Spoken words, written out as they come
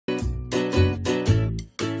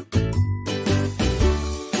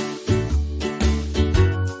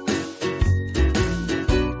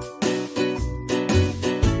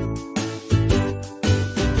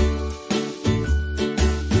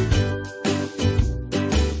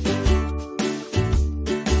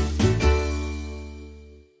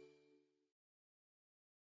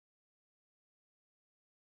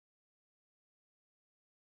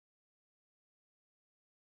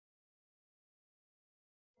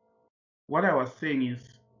what I was saying is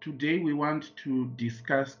today we want to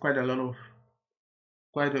discuss quite a lot of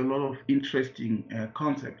interesting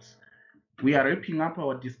concepts. We are wrapping up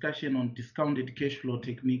our discussion on discounted cash flow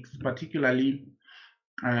techniques, particularly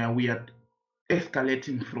we are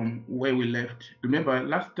escalating from where we left. Remember,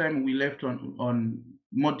 last time we left on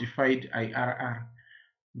modified IRR,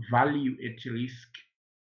 value at risk,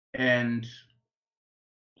 and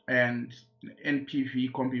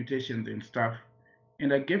NPV computations and stuff.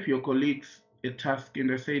 And I gave your colleagues a task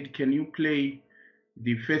and I said, can you play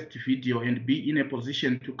the first video and be in a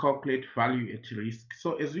position to calculate value at risk?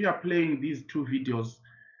 So as we are playing these two videos,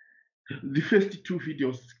 the first two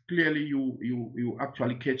videos, clearly you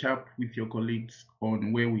actually catch up with your colleagues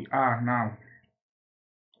on where we are now.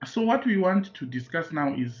 So what we want to discuss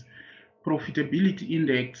now is profitability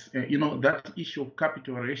index, that issue of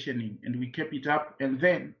capital rationing, and we kept it up, and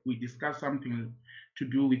then we discuss something to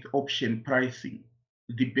do with option pricing,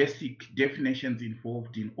 the basic definitions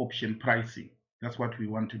involved in option pricing. That's what we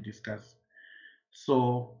want to discuss.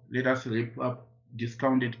 So let us wrap up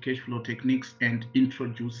discounted cash flow techniques and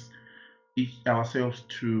introduce ourselves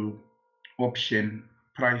to option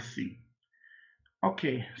pricing.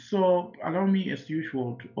 Okay, so allow me as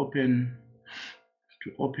usual to open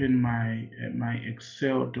my my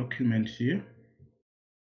Excel document here.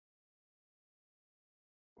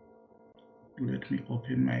 Let me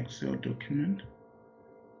open my Excel document.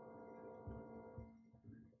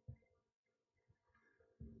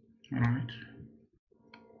 All right.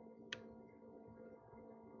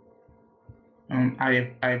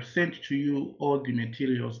 I've sent to you all the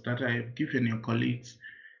materials that I have given your colleagues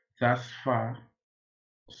thus far.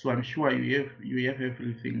 So I'm sure you have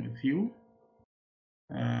everything with you.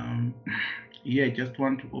 Here I just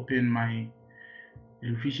want to open my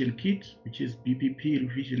revision kit, which is BPP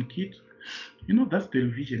revision kit. That's the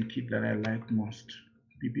revision kit that I like most,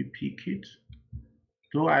 BPP kit.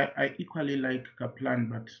 Though I equally like Kaplan,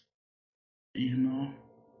 but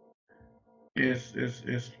as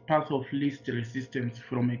part of least resistance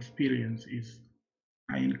from experience is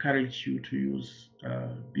I encourage you to use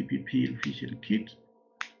BPP revision kit.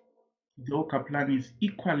 Though Kaplan is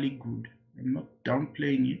equally good, I'm not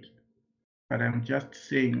downplaying it, but I'm just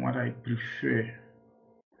saying what I prefer.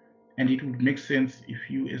 And it would make sense if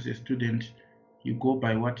you as a student, you go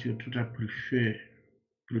by what your tutor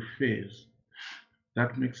prefers.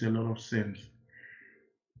 That makes a lot of sense.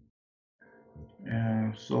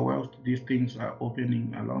 So whilst these things are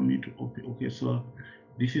opening, allow me to open. Okay, so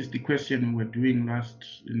this is the question we were doing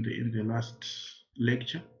in the last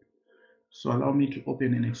lecture. So allow me to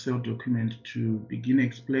open an Excel document to begin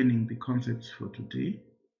explaining the concepts for today.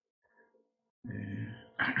 It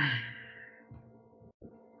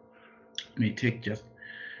may take just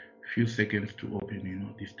a few seconds to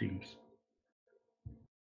open, these things.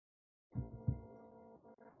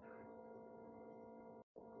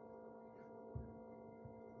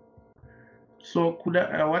 So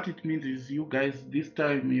what it means is you guys, this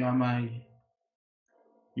time you are my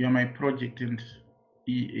project, and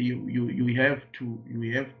you have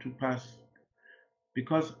to pass,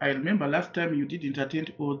 because I remember last time you didn't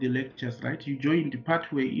attend all the lectures, right? You joined the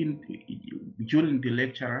pathway during the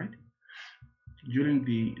lecture, right? During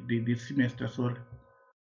the semester, sorry.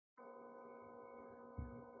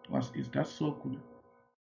 Is that so good?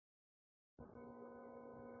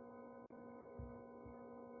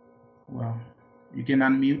 Wow. You can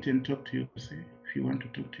unmute and talk to yourself. If you want to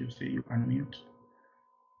talk to yourself, you unmute.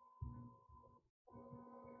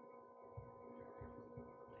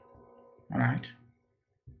 All right.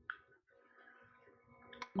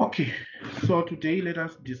 Okay. So today let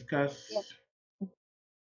us discuss. Yes.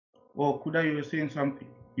 Oh, Kuda, you were saying something.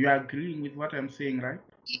 You are agreeing with what I'm saying, right?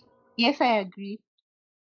 Yes, I agree.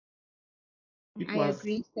 I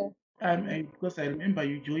agree, sir. Because I remember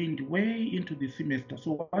you joined way into the semester.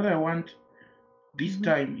 So what I want this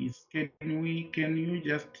time is, can you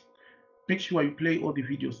just make sure you play all the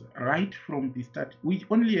videos right from the start? We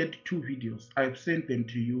only had 2 videos. I've sent them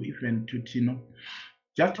to you, even to Tino.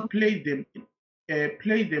 Just play them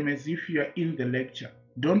as if you are in the lecture.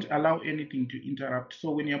 Don't allow anything to interrupt.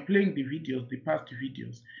 So when you're playing the videos, the past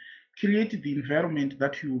videos, create the environment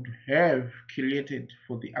that you would have created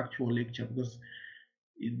for the actual lecture, because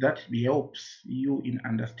that helps you in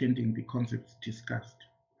understanding the concepts discussed.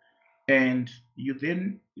 And you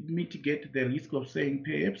then mitigate the risk of saying,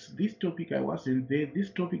 perhaps this topic I wasn't there, this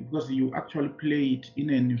topic, because you actually play it in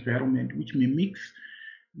an environment which mimics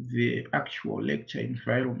the actual lecture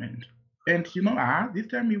environment. And this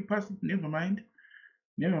time you pass it, never mind.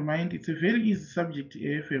 It's a very easy subject,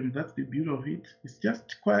 AFM. That's the beauty of it. It's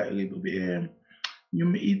just quite a little bit,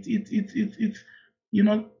 it's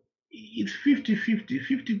it's 50-50,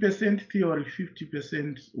 50% theory,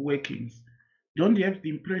 50% workings. Don't have the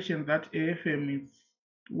impression that AFM is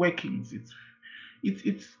workings. It's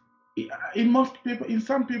in most paper, in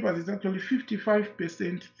some papers, it's actually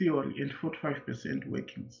 55% theory and 45%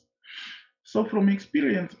 workings. So from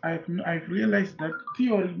experience, I've realized that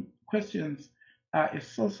theory questions are a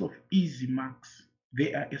source of easy marks.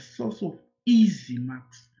 They are a source of easy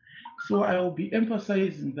marks. So I will be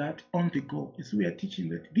emphasizing that on the go as we are teaching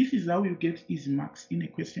that this is how you get easy marks in a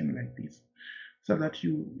question like this, so that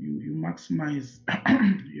you maximize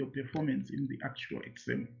your performance in the actual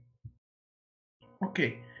exam.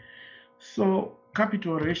 Okay, so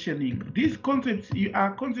capital rationing. These concepts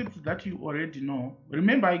are concepts that you already know.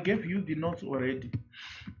 Remember, I gave you the notes already.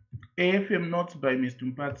 AFM notes by Mr.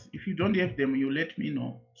 Mpats. If you don't have them, you let me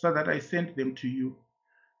know so that I send them to you.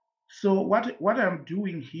 So what I'm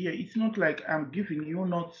doing here, it's not like I'm giving you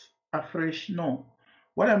notes afresh. No.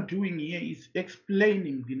 What I'm doing here is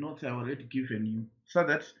explaining the notes I already given you so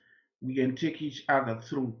that we can take each other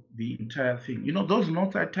through the entire thing. You know, those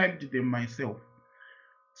notes, I typed them myself.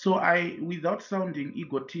 So without sounding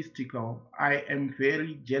egotistical, I am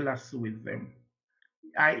very jealous with them.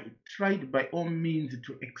 I tried by all means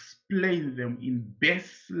to explain them in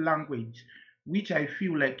best language, which I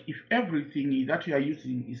feel like if everything that you are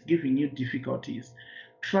using is giving you difficulties,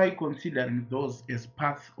 try considering those as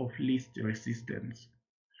paths of least resistance.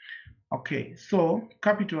 Okay, so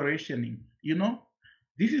capital rationing, you know,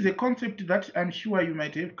 this is a concept that I'm sure you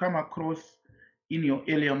might have come across in your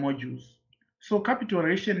earlier modules. So capital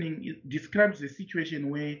rationing describes a situation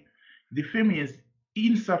where the firm has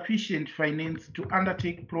insufficient finance to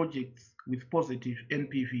undertake projects with positive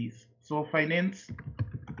NPVs. So finance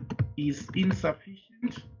is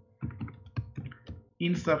insufficient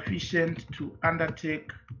to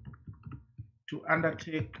undertake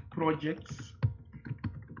projects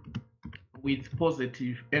with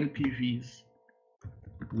positive NPVs.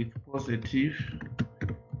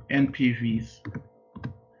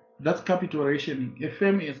 That's capital rationing. A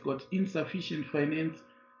firm has got insufficient finance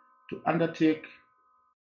to undertake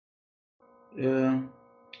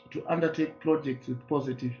projects with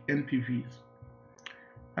positive NPVs.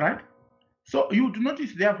 Right? So you do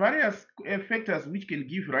notice there are various factors which can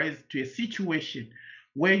give rise to a situation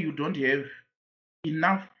where you don't have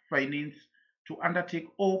enough finance to undertake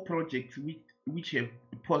all projects which have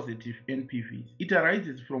positive NPVs. It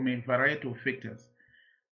arises from a variety of factors.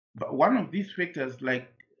 But one of these factors,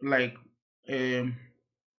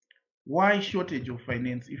 why shortage of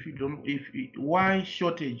finance? Why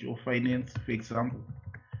shortage of finance, for example,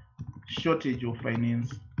 shortage of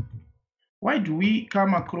finance. Why do we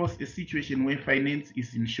come across a situation where finance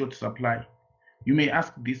is in short supply? You may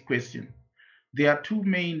ask this question. There are two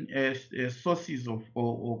main sources of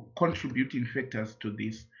or contributing factors to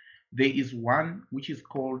this. There is one which is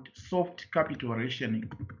called soft capital rationing.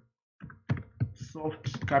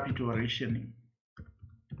 Soft capital rationing.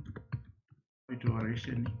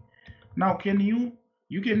 Now,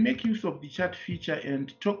 you can make use of the chat feature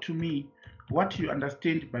and talk to me what you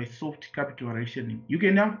understand by soft capital rationing. You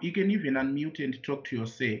can even unmute and talk to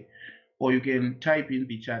yourself, or you can type in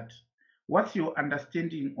the chat. What's your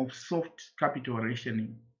understanding of soft capital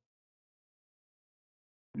rationing?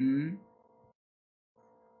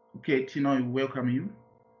 Okay, Tino, we welcome you.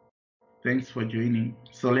 Thanks for joining.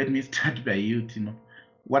 So let me start by you, Tino.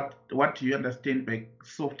 What do you understand by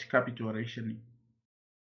soft capital rationing?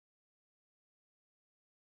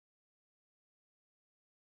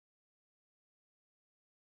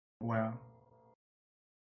 Wow.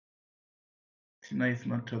 Tina is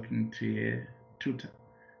not talking to a tutor.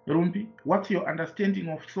 Rumbi, what's your understanding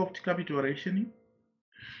of soft capital rationing?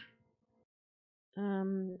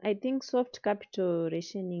 I think soft capital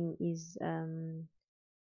rationing is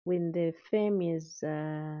when the firm is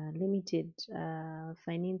limited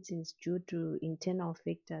finances due to internal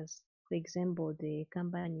factors, for example, the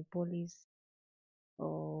company policy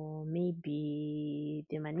or maybe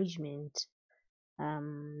the management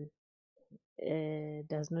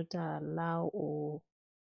does not allow or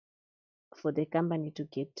for the company to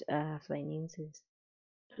get finances.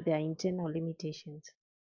 There are internal limitations.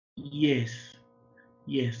 Yes,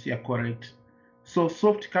 you're correct. So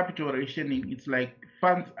soft capital rationing, it's like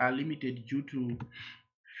funds are limited due to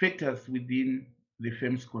factors within the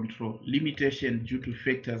firm's control. Limitation due to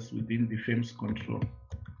factors within the firm's control.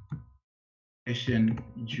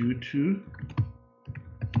 Due to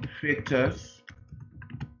factors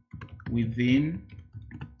within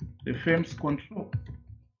the firm's control.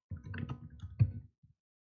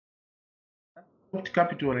 Soft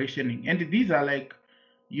capital rationing, and these are like,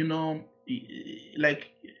 you know,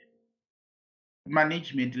 like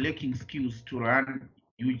management lacking skills to run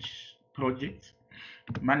huge projects.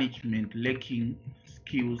 Management lacking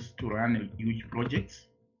skills to run huge projects.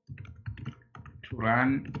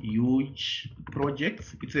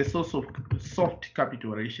 It's a source of soft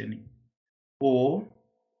capital rationing, or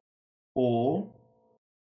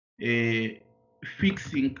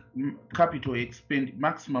fixing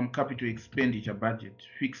maximum capital expenditure budget,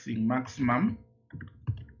 fixing maximum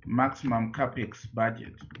capex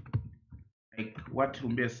budget, like what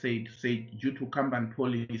Humbe said, due to company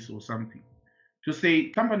policy or something. To say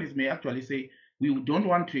companies may actually say we don't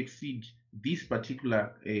want to exceed this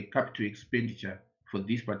particular capital expenditure for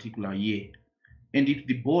this particular year, and if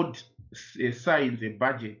the board signs a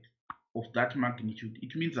budget of that magnitude,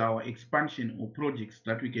 it means our expansion or projects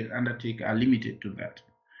that we can undertake are limited to that.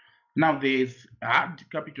 Now there's hard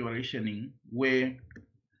capital rationing, where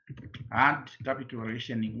finance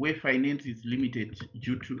is limited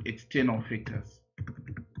due to external factors.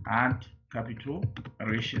 Hard capital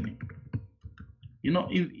rationing. In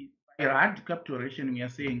hard capital rationing, we are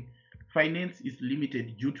saying finance is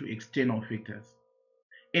limited due to external factors.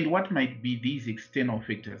 And what might be these external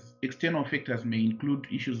factors? External factors may include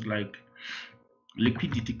issues like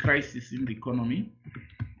liquidity crisis in the economy.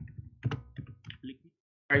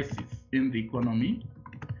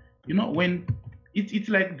 When it's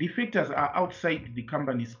like the factors are outside the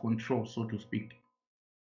company's control, so to speak.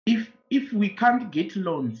 If we can't get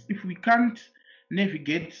loans, if we can't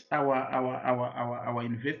navigate our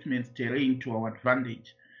investments terrain to our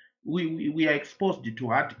advantage, we are exposed to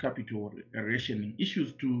hard capital rationing,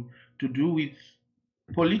 issues to do with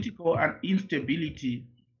political instability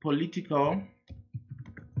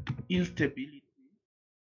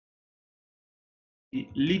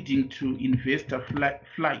leading to investor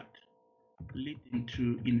flight.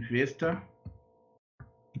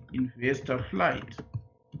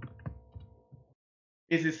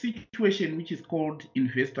 Is a situation which is called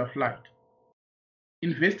investor flight.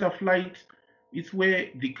 Investor flight is where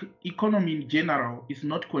the economy in general is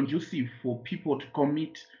not conducive for people to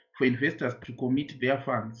commit, for investors to commit their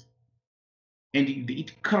funds. And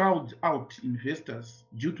it crowds out investors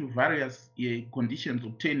due to various conditions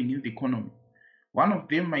obtaining in the economy. One of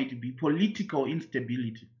them might be political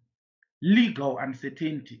instability, legal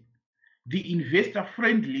uncertainty. The investor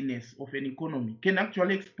friendliness of an economy can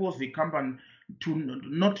actually expose a company to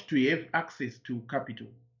not to have access to capital.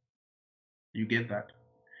 You get that?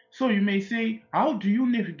 So you may say, how do you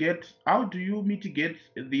mitigate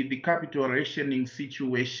the capital rationing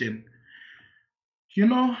situation?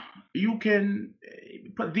 You can,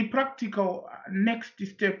 the practical next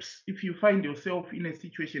steps, if you find yourself in a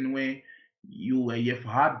situation where you have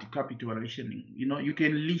hard capital rationing, you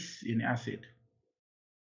can lease an asset.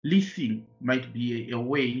 Leasing might be a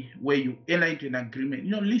way where you enter into an agreement.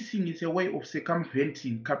 Leasing is a way of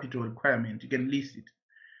circumventing capital requirement. You can lease it.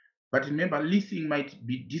 But remember, leasing might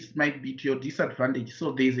be to your disadvantage.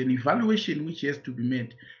 So there's an evaluation which has to be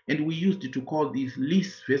made. And we used to call these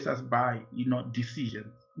lease versus buy,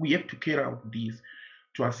 decisions. We have to carry out these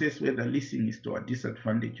to assess whether leasing is to our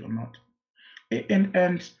disadvantage or not.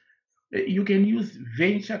 And you can use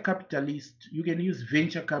venture capitalists. You can use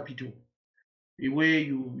venture capital, where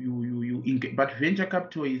but venture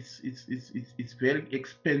capital is very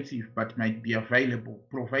expensive, but might be available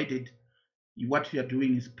provided what you are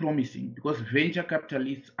doing is promising, because venture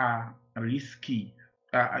capitalists are risky,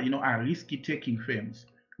 are risky taking firms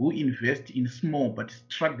who invest in small but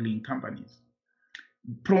struggling companies,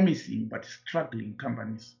 promising but struggling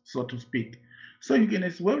companies, so to speak. So you can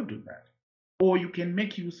as well do that, or you can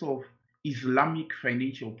make use of Islamic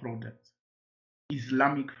financial products.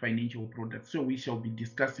 So we shall be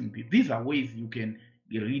discussing these are ways you can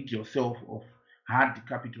rid yourself of hard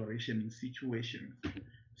capital rationing situations.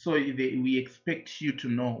 So we expect you to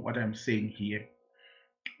know what I'm saying here,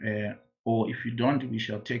 or if you don't, we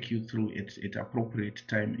shall take you through it at appropriate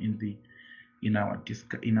time in our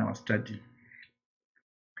study.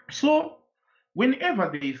 So whenever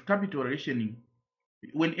there is capital rationing,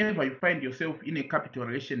 whenever you find yourself in a capital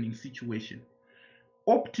rationing situation,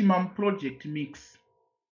 optimum project mix.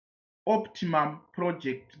 By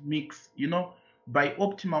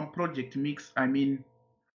optimum project mix, I mean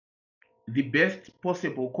the best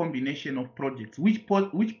possible combination of projects. Which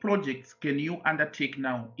projects can you undertake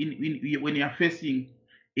now when you are facing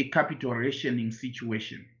a capital rationing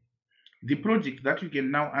situation? The projects that you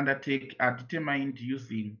can now undertake are determined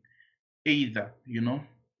using either, you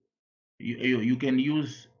can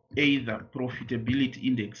use either profitability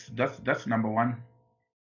index. That's number one.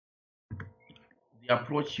 The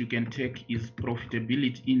approach you can take is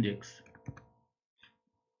profitability index.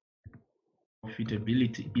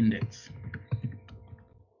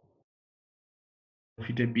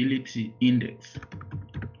 Profitability Index,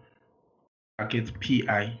 brackets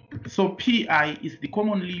PI. So PI is the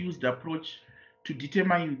commonly used approach to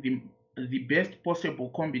determine the best possible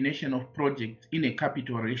combination of projects in a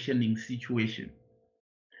capital rationing situation.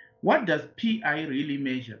 What does PI really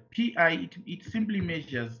measure? PI, it simply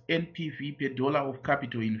measures NPV per dollar of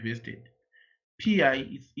capital invested. PI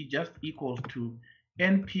is just equals to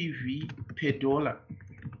NPV per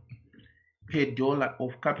dollar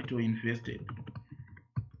of capital invested.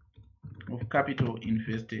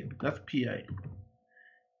 That's PI.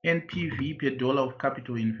 NPV per dollar of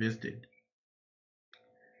capital invested.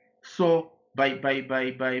 So by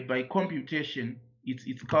computation,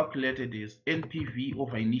 it's calculated as NPV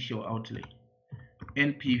over initial outlay.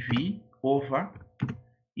 NPV over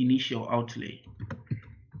initial outlay.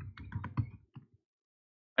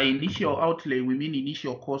 By initial outlay, we mean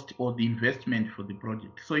initial cost or the investment for the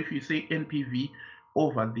project. So if you say NPV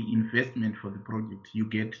over the investment for the project, you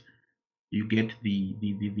get the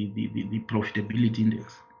profitability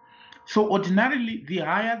index. So ordinarily, the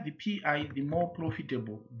higher the PI, the more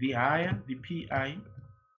profitable. The higher the PI,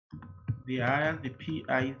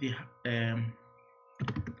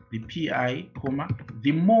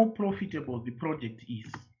 the more profitable the project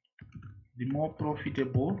is. The more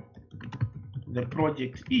profitable the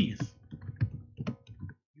project is.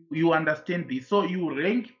 You understand this? So you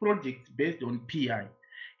rank projects based on PI.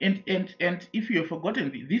 And if you have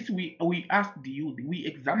forgotten this, we asked you, we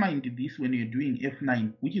examined this when you're doing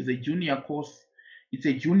F9, which is a junior course. It's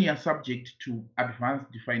a junior subject to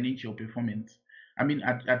advanced financial performance. I mean,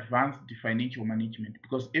 advanced financial management,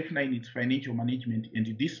 because F9 is financial management and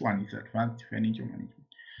this one is advanced financial management.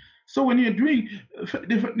 So when you're doing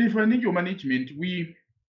the financial management, we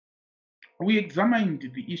examined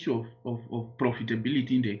the issue of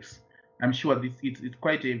profitability index. I'm sure it's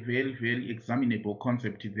quite a very, very examinable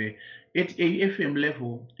concept there. At AFM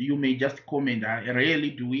level, you may just comment,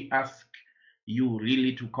 rarely do we ask you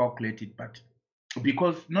really to calculate it, but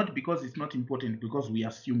not because it's not important, because we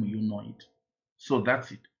assume you know it. So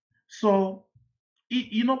that's it. So,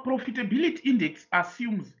 profitability index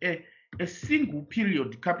assumes a single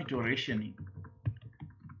period capital rationing.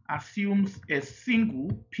 It assumes a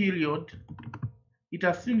single period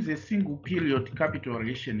capital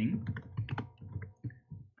rationing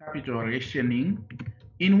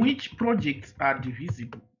in which projects are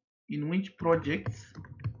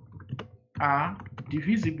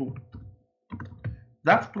divisible.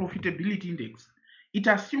 That's profitability index. It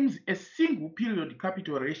assumes a single period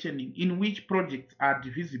capital rationing in which projects are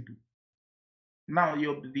divisible. Now,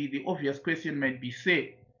 the obvious question might be,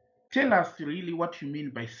 tell us really what you mean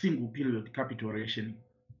by single period capital rationing.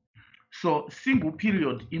 So single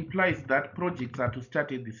period implies that projects are to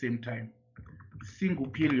start at the same time. Single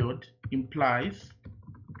period implies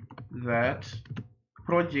that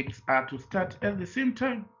projects are to start at the same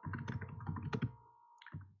time.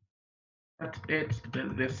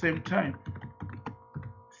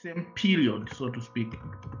 Same period, so to speak.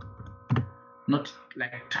 Not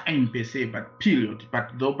like time per se, but period.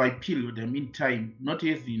 But though by period I mean time, not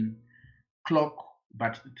as in clock,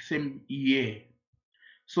 but same year.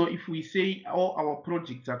 So if we say all our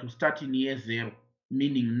projects are to start in year 0,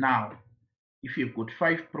 meaning now, if you've got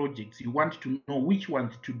 5 projects, you want to know which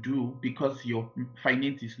ones to do because your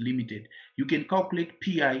finance is limited. You can calculate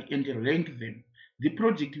PI and rank them. The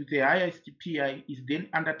project with the highest PI is then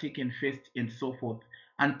undertaken first and so forth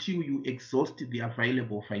until you exhaust the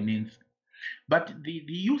available finance. But the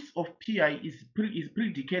use of PI is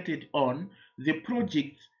predicated on the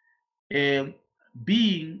project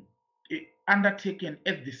being undertaken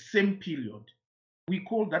at the same period. We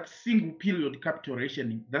call that single period capital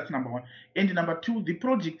rationing. That's number 1. And number 2, the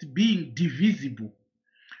project being divisible,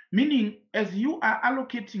 meaning as you are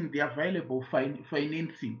allocating the available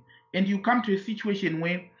financing and you come to a situation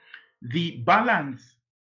where the balance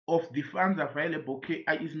of the funds available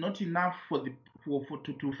is not enough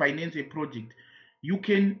to finance a project, you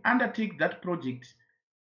can undertake that project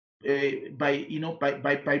in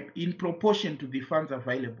proportion to the funds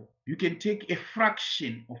available. You can take a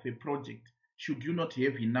fraction of a project should you not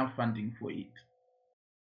have enough funding for it.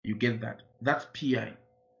 You get that? That's PI.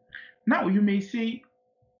 Now you may say,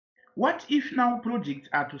 what if now projects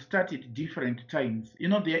are to start at different times?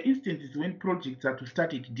 There are instances when projects are to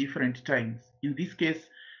start at different times. In this case,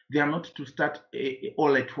 they are not to start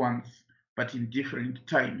all at once, but in different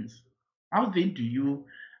times. How then do you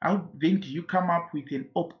come up with an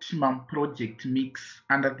optimum project mix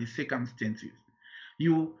under the circumstances?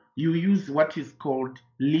 You use what is called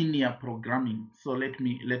linear programming. So let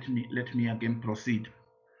me again proceed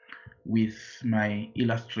with my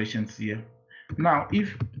illustrations here. Now,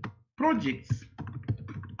 if projects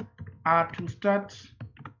are to start,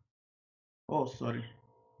 oh sorry,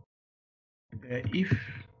 if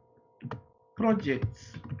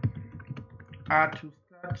projects are to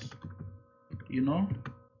start, you know,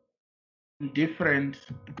 in different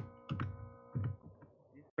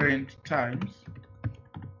times,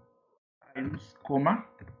 comma,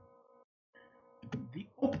 the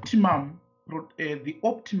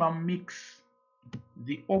optimum mix,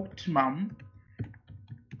 the optimum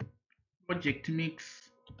project mix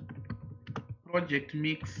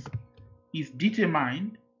is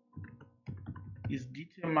determined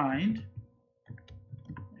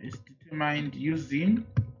using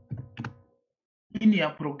linear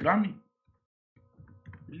programming.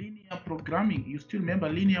 You still remember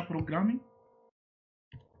linear programming?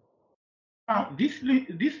 Now, this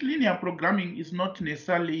linear programming is not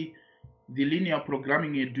necessarily the linear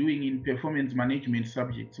programming you're doing in performance management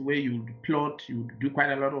subjects, where you plot, you do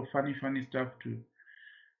quite a lot of funny stuff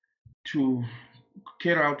to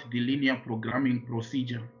carry out the linear programming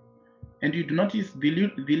procedure. And you'd notice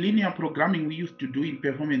the linear programming we used to do in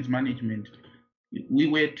performance management, we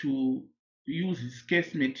were to use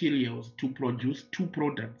scarce materials to produce two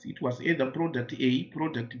products. It was either product A,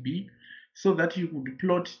 product B, so that you could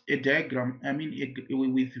plot a diagram,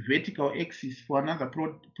 with vertical axis for another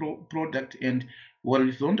product and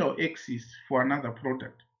horizontal axis for another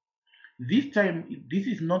product. This time, this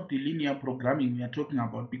is not the linear programming we are talking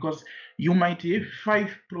about, because you might have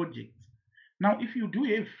 5 projects. Now, if you do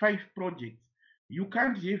have 5 projects, you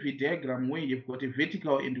can't have a diagram where you've got a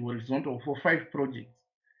vertical and horizontal for 5 projects.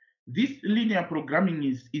 This linear programming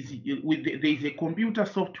there is a computer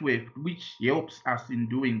software which helps us in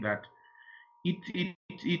doing that. It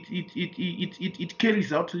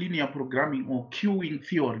carries out linear programming or queuing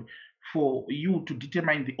theory for you to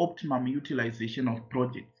determine the optimum utilization of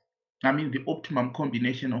projects. The optimum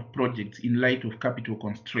combination of projects in light of capital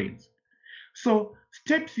constraints. So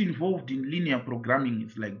steps involved in linear programming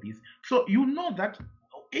is like this. So you know that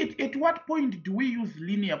at what point do we use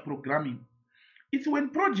linear programming? It's when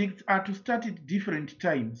projects are to start at different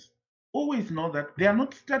times. Always know that they are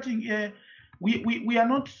not starting. We are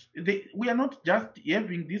not just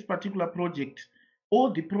having this particular project,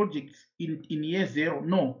 all the projects in year 0.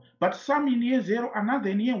 No, but some in year 0, another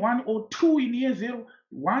in year 1, or 2 in year 0,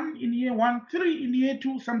 1 in year 1, 3 in year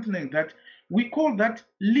 2, something like that. We call that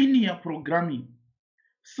linear programming.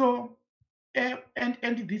 So,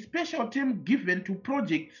 and the special term given to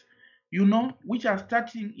projects, which are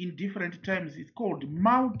starting in different times, is called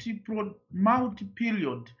multi-period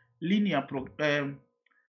linear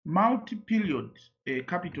multi-period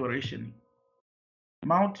capital rationing.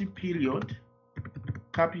 Multi-period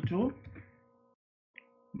capital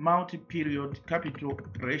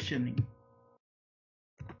rationing.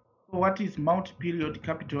 So what is multi-period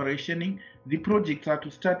capital rationing? The projects are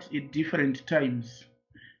to start at different times,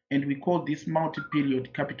 and we call this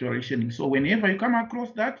multi-period capital rationing. So whenever you come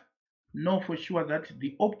across that, know for sure that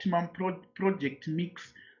the optimum project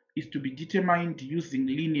mix is to be determined using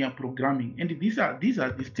linear programming. And these are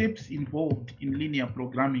the steps involved in linear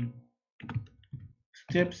programming.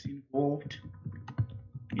 Steps involved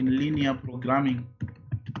in linear programming.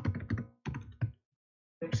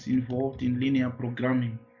 Steps involved in linear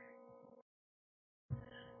programming.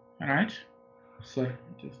 All right. Sorry,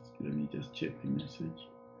 let me just check the message.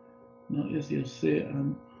 No, as you say,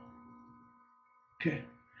 okay.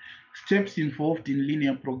 Steps involved in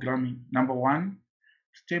linear programming. Number 1,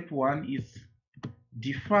 step 1 is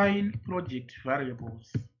define project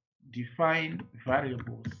variables. Define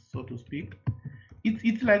variables, so to speak.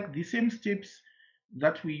 It's like the same steps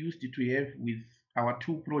that we used to have with our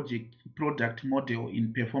product model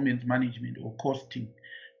in performance management or costing,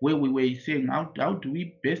 where we were saying how do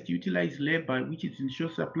we best utilize labor, which is in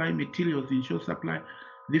short supply, materials in short supply.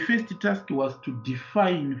 The first task was to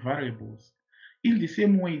define variables. In the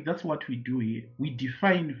same way, that's what we do here. We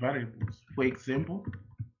define variables. For example,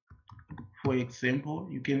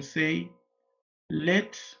 you can say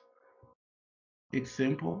let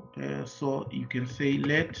example. So you can say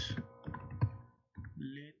let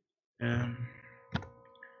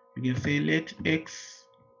you can say let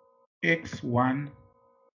x1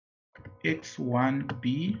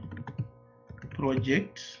 be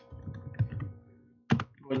project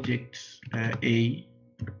A,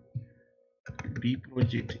 B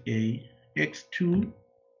project A, x2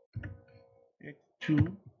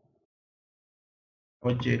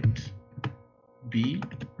 project B,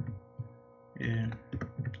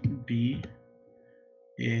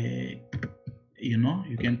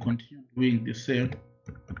 you can continue doing the same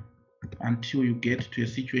until you get to a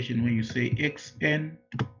situation where you say xn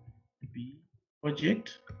B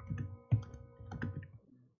project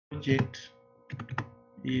project,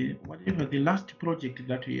 whatever the last project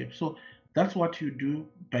that we have. So that's what you do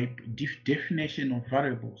by definition of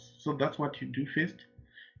variables. So that's what you do first.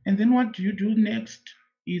 And then what you do next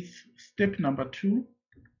is step number 2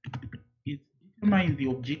 is determine the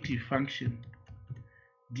objective function.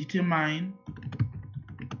 Determine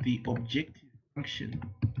the objective function.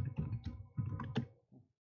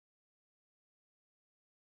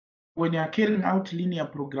 When you are carrying out linear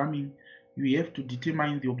programming, you have to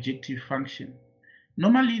determine the objective function.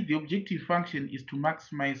 Normally, the objective function is to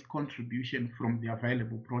maximize contribution from the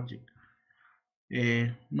available project.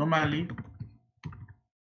 Normally,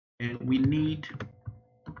 we need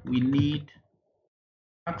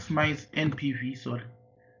maximize NPV, sorry,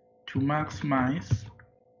 to maximize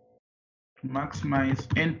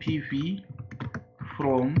NPV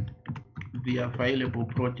from the available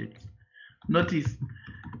projects. Notice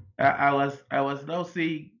I was now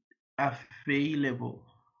saying available.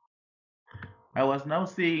 I was now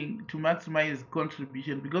saying to maximize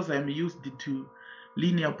contribution because I'm used to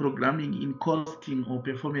linear programming in costing or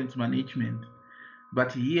performance management.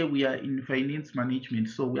 But here we are in finance management.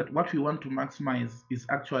 So what we want to maximize is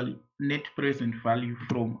actually net present value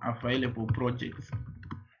from available projects.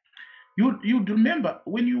 You remember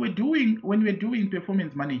when you were doing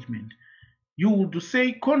performance management, you would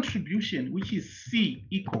say contribution, which is C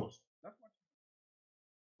equals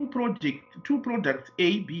two products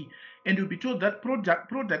A, B, and you'll be told that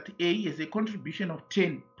product A has a contribution of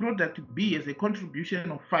 10, product B has a contribution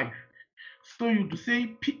of 5. So you'd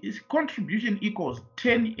say contribution equals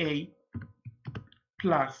 10A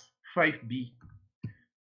plus 5B.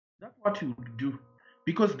 That's what you would do,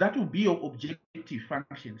 because that will be your objective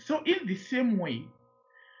function. So in the same way,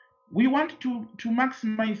 we want to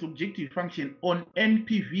maximize objective function on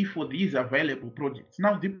NPV for these available projects.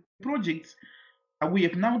 Now the projects, we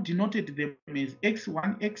have now denoted them as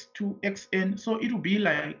X1, X2, Xn. So it will be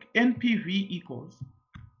like NPV equals,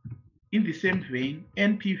 in the same vein,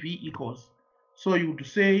 NPV equals. So you would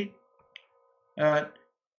say $1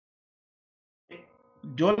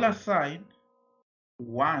 dollar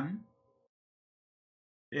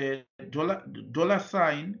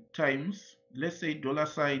sign times, let's say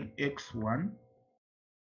 $X1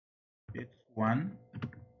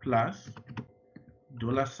 plus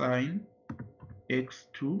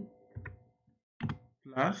 $X2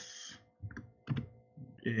 plus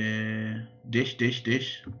dash dash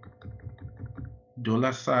dash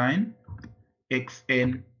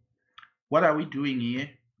 $Xn. What are we doing here?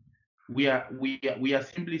 We are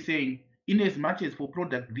simply saying, in as much as for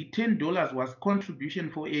product, the $10 was contribution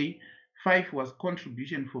for A, 5 was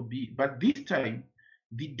contribution for B, but this time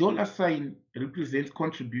the dollar sign represents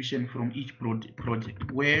contribution from each project,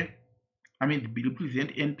 where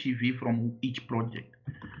represent NPV from each project,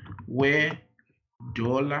 where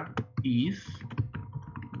dollar is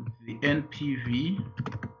the NPV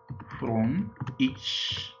from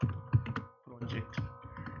each project.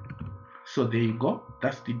 So there you go,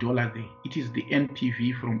 that's the dollar there. It is the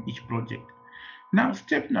NPV from each project. Now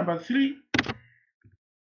step number 3,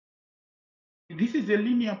 this is a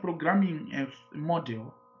linear programming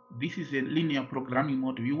model. This is a linear programming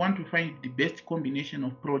model. You want to find the best combination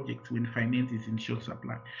of projects when finance is in short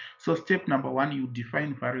supply. So step number 1, you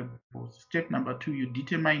define variables. Step number 2, you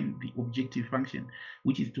determine the objective function,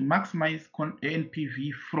 which is to maximize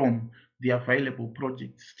NPV from the available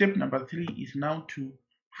projects. Step number 3 is now to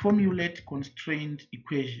formulate constraint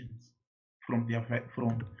equations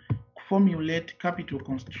formulate capital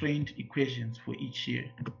constraint equations for each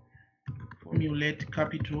year. Formulate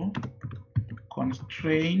capital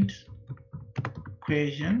constraint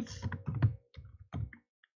equations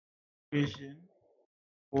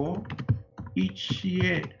for each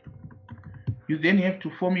year. You then have to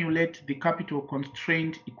formulate the capital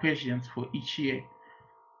constraint equations for each year.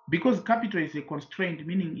 Because capital is a constraint,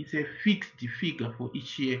 meaning it's a fixed figure for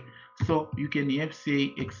each year. So you can have,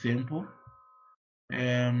 say, example.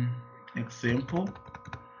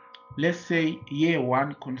 Let's say year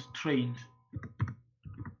 1 constraint.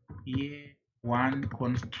 Year 1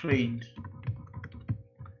 constraint.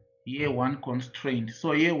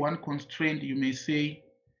 So year 1 constraint, you may say,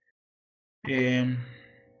 you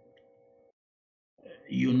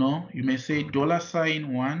may say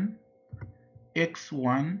 $1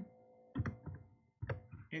 X1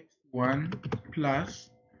 plus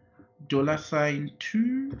 $2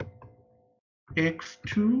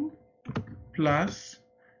 X2 plus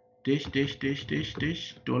dash dash dash dash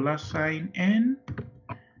dash $N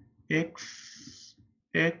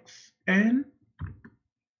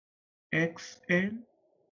Xn.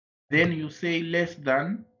 Then you say less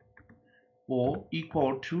than or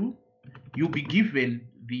equal to you'll be given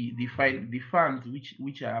the funds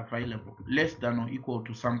which are available, less than or equal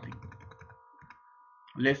to something,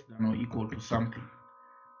 less than or equal to something.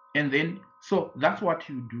 And then, so that's what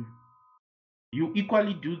you do. You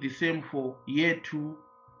equally do the same for year 2,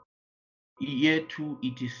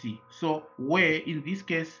 etc. So where in this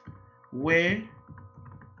case, where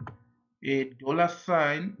a dollar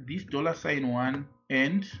sign, this $1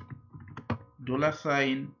 and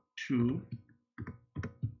 $2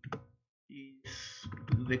 is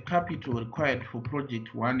the capital required for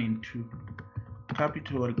project 1 and 2.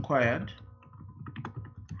 Capital required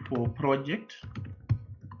for project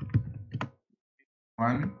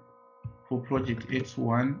 1, for project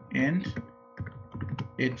X1 and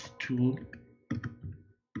X2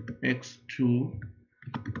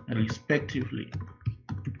 respectively.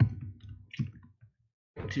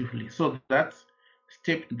 So that's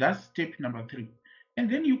step number 3. And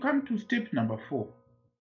then you come to step number 4.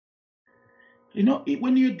 You know,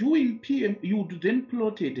 when you're doing PM, you would then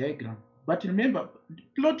plot a diagram. But remember,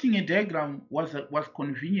 plotting a diagram was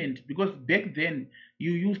convenient because back then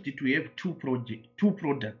you used it to have two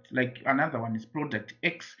products, like another one is product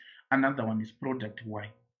X, another one is product Y.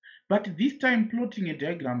 But this time plotting a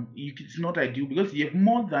diagram, it's not ideal because you have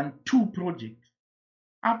more than 2 projects,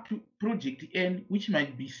 up to project N, which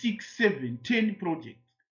might be 6, 7, 10 projects.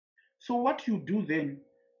 So what you do then,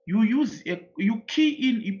 you key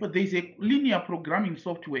in, if there's a linear programming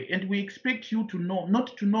software, and we expect you to know,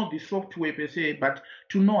 not to know the software per se, but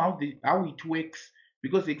to know how it works,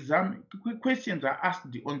 because exam questions are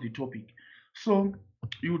asked on the topic. So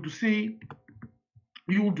you would say,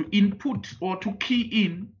 you would input, or to key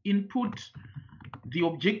in, input the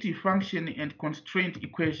objective function and constraint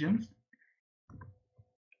equations,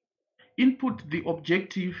 input the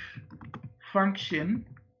objective function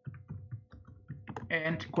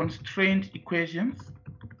and constraint equations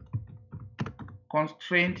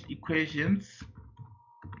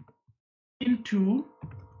into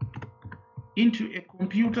a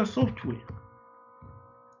computer software.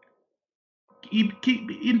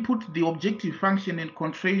 Input the objective function and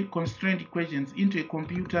constraint equations into a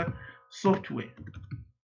computer software.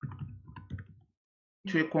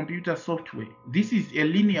 This is a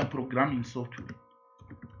linear programming software,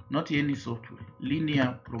 not any software.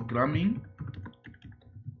 Linear programming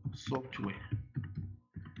software.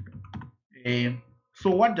 So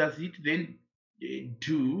what does it then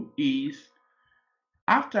do is,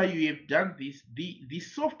 after you have done this, the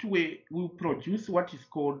software will produce what is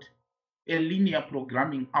called a linear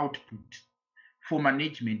programming output for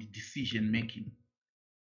management decision making.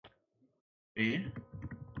 Okay.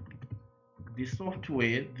 The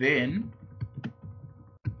software then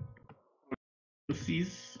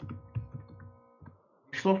produces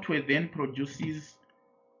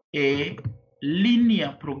a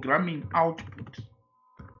linear programming output.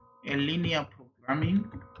 A linear programming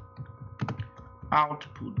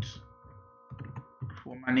output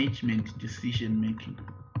for management decision making.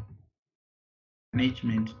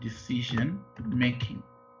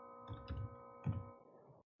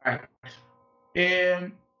 Right.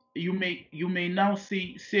 You may now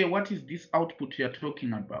say, what is this output you're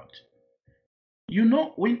talking about? You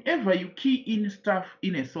know, whenever you key in stuff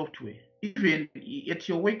in a software, even at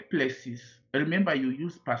your workplaces, remember you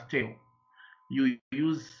use Pastel, you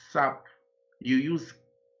use SAP, you use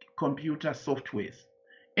computer softwares.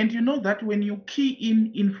 And you know that when you key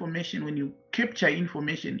in information, when you capture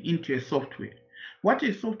information into a software, what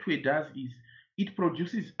a software does is it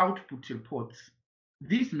produces output reports.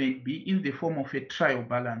 This may be in the form of a trial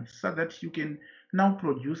balance, so that you can now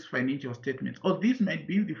produce financial statements, or this might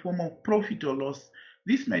be in the form of profit or loss.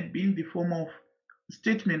 This might be in the form of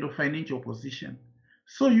statement of financial position.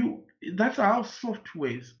 So that's how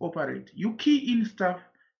softwares operate. You key in stuff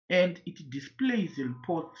and it displays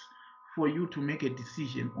reports for you to make a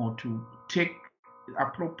decision or to take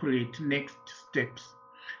appropriate next steps.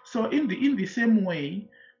 So in the same way,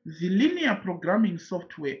 the linear programming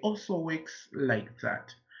software also works like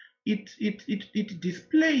that. It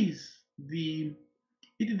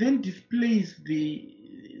then displays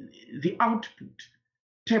the output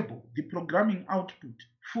table, the programming output,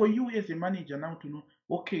 for you as a manager now to know,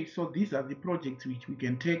 okay, so these are the projects which we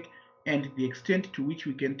can take and the extent to which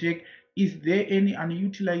we can take. Is there any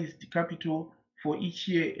unutilized capital for each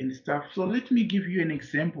year and stuff? So let me give you an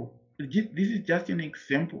example. This is just an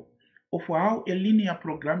example of how a linear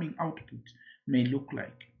programming output may look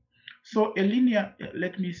like. So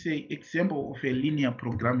let me say example of a linear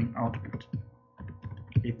programming output.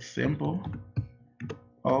 Example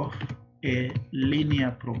of a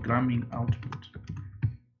linear programming output.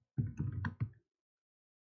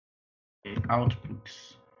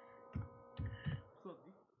 Outputs.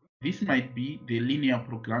 This might be the linear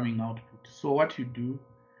programming output. So what you do,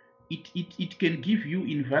 it can give you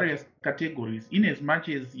in various categories, in as much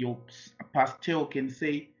as your pastel can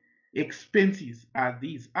say expenses are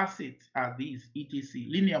these, assets are these, etc.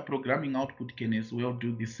 Linear programming output can as well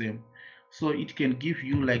do the same. So it can give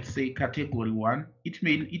you, like, say, category 1. It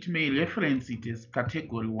may reference it as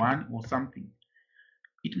category 1 or something.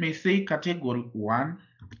 It may say category 1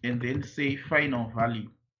 and then say final value.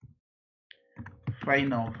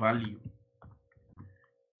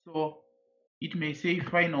 So it may say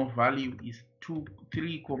final value is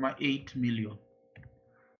 3.8 million.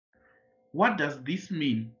 What does this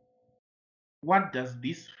mean? What does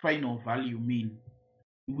this final value mean,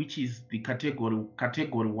 which is the category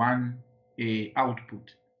 1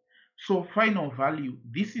 output? So final value,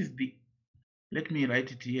 this is the, let me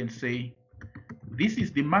write it here and say, this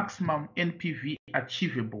is the maximum NPV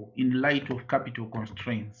achievable in light of capital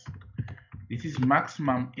constraints. This is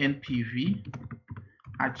maximum NPV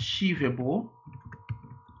achievable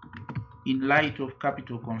in light of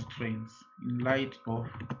capital constraints. In light of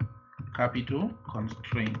capital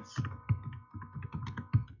constraints.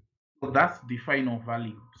 So that's the final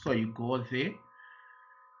value. So you go there.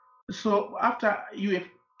 So after you have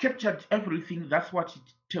captured everything, that's what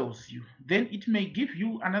it tells you. Then it may give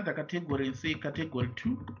you another category and say category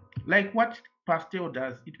 2, like what Pastel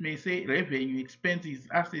does. It may say revenue, expenses,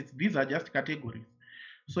 assets. These are just categories.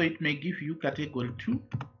 So it may give you category 2.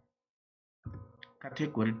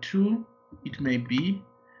 Category 2, it may be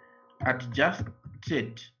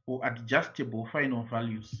adjusted or adjustable final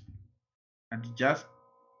values.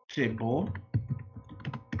 Adjustable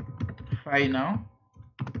final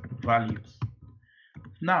values.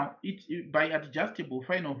 Now, by adjustable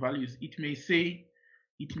final values, it may say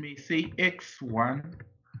x1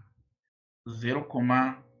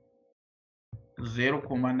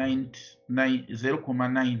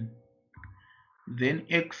 0,9, then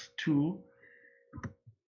x2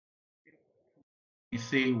 we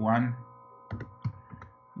say 1,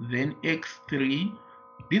 then x3,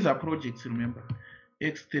 these are projects, remember,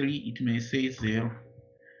 x3 it may say 0,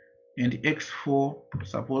 and x4,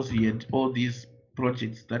 suppose you had all these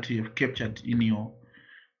projects that you have captured in your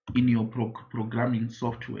programming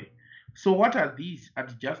software. So what are these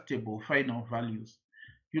adjustable final values?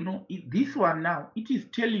 You know, this one now, it is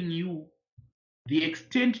telling you the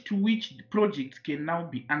extent to which the project can now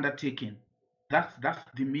be undertaken. That's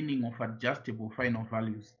the meaning of adjustable final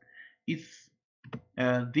values. It's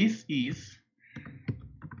this is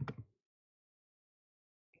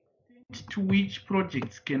to which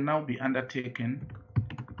projects can now be undertaken,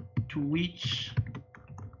 to which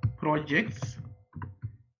projects,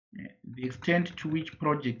 the extent to which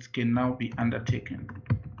projects can now be undertaken,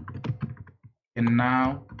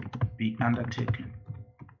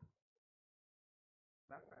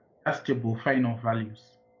 Adjustable final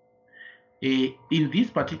values. In this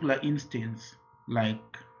particular instance, like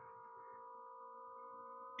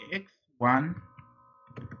x1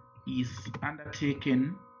 is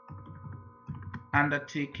undertaken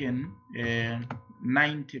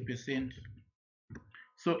 90%.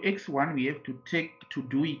 So x1 we have to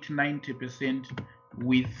do it 90%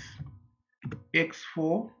 with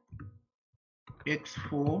x4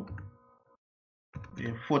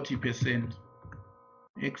 40%.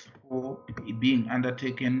 x4 being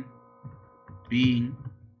undertaken, being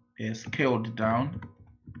scaled down,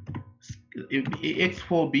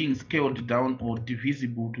 x4 being scaled down or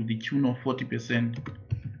divisible to the tune of 40%,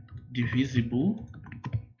 divisible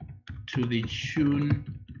to the tune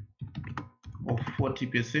of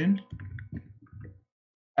 40%.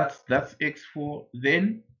 That's x4.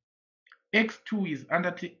 Then x2 is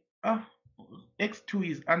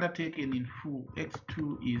undertaken in full.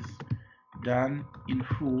 x2 is done in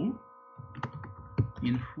full,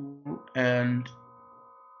 and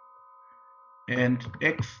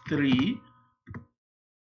x3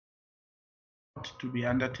 not to be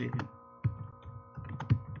undertaken,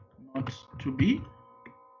 not to be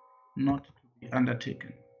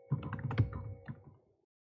undertaken.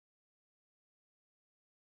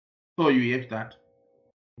 So you have that.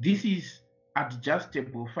 This is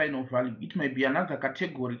adjustable final value. It might be another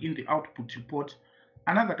category in the output report.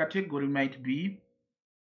 Another category might be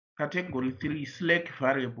category 3, slack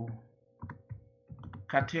variable.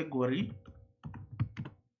 Category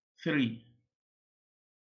 3,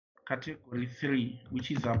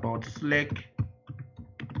 which is about slack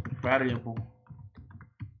variable.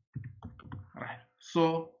 Right.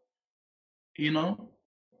 So, you know,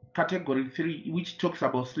 category 3, which talks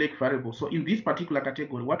about slack variable. So in this particular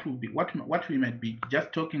category, what we might be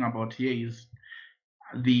just talking about here is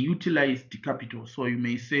the utilized capital. So you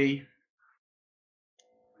may say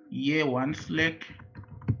year 1 slack,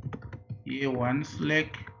 year 1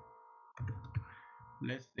 slack,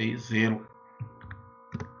 let's say 0.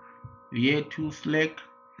 Year 2 slack,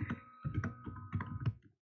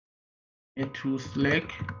 year 2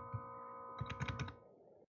 slack,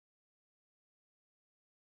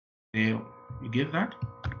 0. You get that?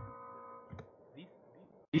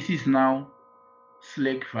 This is now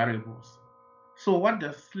slack variables. So what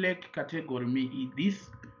does slack category mean? This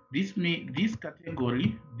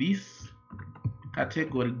category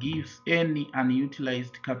gives any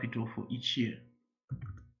unutilized capital for each year.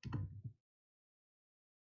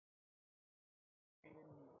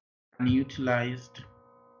 Unutilized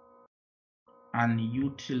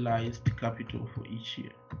capital for each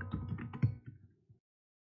year.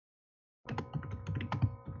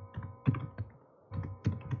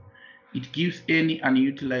 It gives any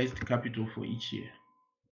unutilized capital for each year.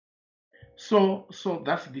 So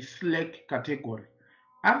that's the slack category.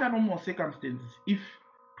 Under normal circumstances, if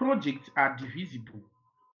projects are divisible,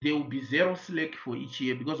 there will be 0 slack for each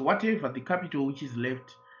year, because whatever the capital which is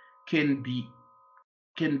left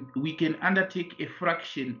we can undertake a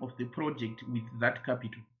fraction of the project with that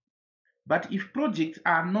capital. But if projects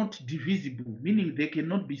are not divisible, meaning they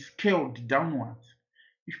cannot be scaled downwards,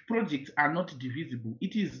 if projects are not divisible,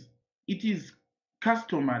 it is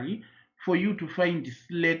customary for you to find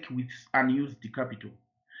slack with unused capital.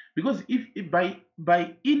 Because if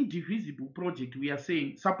by indivisible project, we are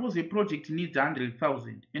saying, suppose a project needs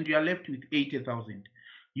 100,000 and you are left with 80,000,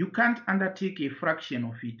 you can't undertake a fraction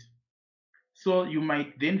of it. So you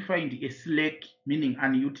might then find a slack, meaning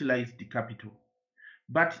unutilized capital.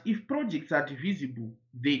 But if projects are divisible,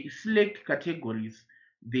 the slack categories,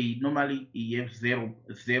 they normally have zero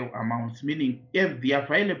amounts, meaning if the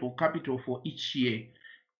available capital for each year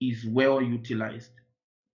is well utilized.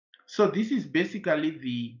 So this is basically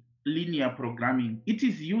the linear programming. It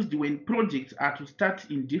is used when projects are to start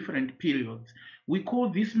in different periods. We call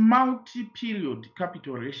this multi-period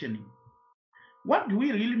capital rationing. What do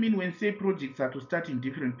we really mean when say projects are to start in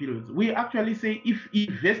different periods? We actually say if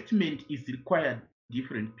investment is required in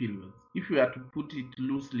different periods, if we are to put it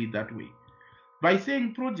loosely that way. By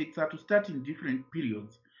saying projects are to start in different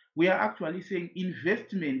periods, we are actually saying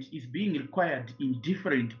investment is being required in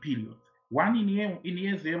different periods. One in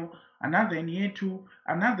year 0, another in year 2,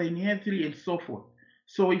 another in year 3, and so forth.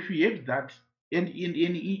 So if you have that, and in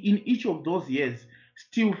each of those years,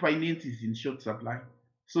 still finance is in short supply.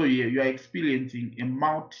 So you are experiencing a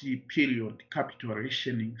multi-period capital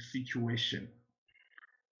rationing situation.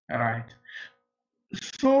 All right.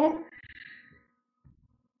 So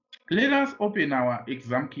let us open our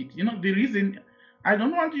exam kit. You know, the reason I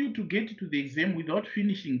don't want you to get to the exam without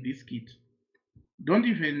finishing this kit. Don't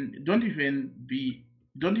even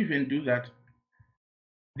do that.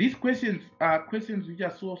 These questions are questions which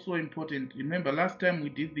are so important. Remember, last time we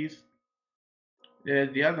did this.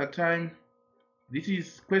 The other time, this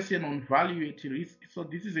is question on value at risk. So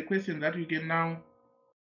this is a question that you can now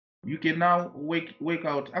work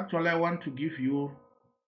out. Actually, I want to give you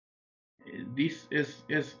this as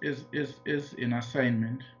an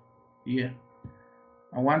assignment here.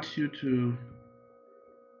 I want you to,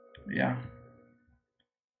 yeah,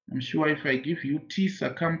 I'm sure if I give you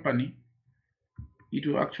TISA company, it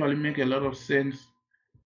will actually make a lot of sense.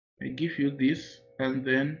 I give you this, and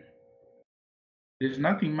then there's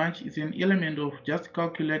nothing much. It's an element of just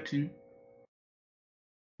calculating.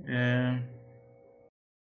 All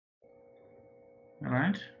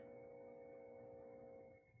right.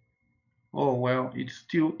 Oh well, it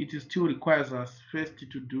still requires us first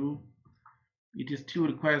to do. It still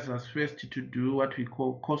requires us first to do what we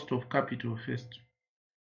call cost of capital first,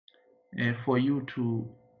 for you to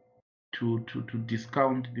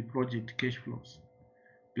discount the project cash flows,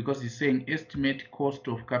 because it's saying estimate cost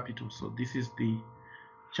of capital. So this is the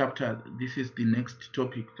chapter, this is the next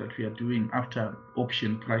topic that we are doing after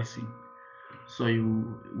option pricing. So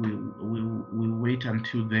we'll wait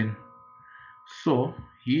until then. So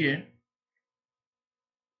here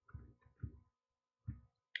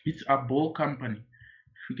it's a ball company.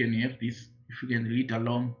 If you can have this, if you can read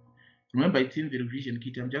along. Remember, it's in the revision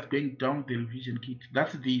kit. I'm just going down the revision kit.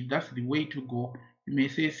 That's the way to go. You may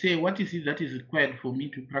say, what is it that is required for me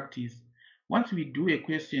to practice? Once we do a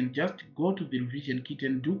question, just go to the revision kit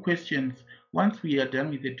and do questions. Once we are done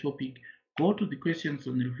with the topic, go to the questions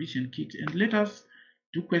on the revision kit and let us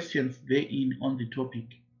do questions therein on the topic.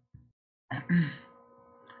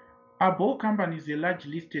 A ball company is a large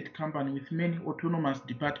listed company with many autonomous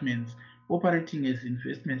departments operating as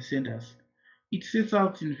investment centers. It sets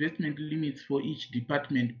out investment limits for each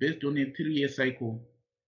department based on a 3-year cycle.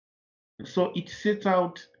 So it sets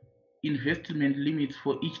out investment limits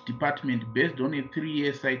for each department based on a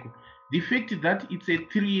 3-year cycle. The fact that it's a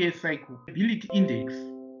 3-year cycle, Profitability Index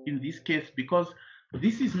in this case, because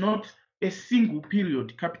this is not a single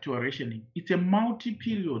period capital rationing, it's a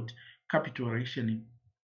multi-period capital rationing.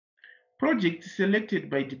 Projects selected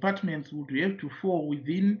by departments would have to fall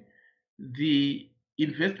within the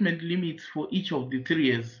investment limits for each of the 3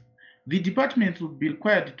 years. The departments would be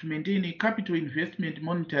required to maintain a capital investment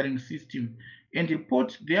monitoring system and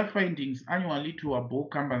report their findings annually to our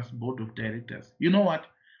company's board of directors. You know what?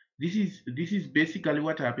 This is basically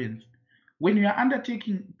what happens. When you are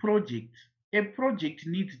undertaking projects, a project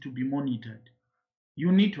needs to be monitored.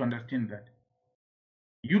 You need to understand that.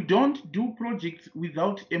 You don't do projects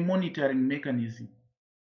without a monitoring mechanism.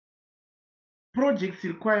 Projects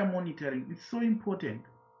require monitoring. It's so important.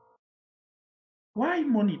 Why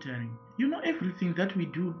monitoring? You know, everything that we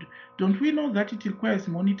do, don't we know that it requires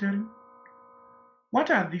monitoring?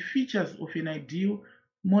 What are the features of an ideal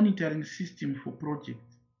monitoring system for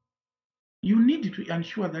projects? You need to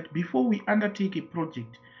ensure that before we undertake a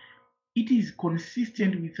project, it is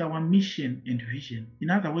consistent with our mission and vision. In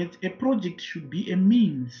other words, a project should be a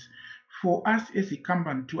means for us as a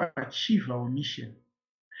company to achieve our mission.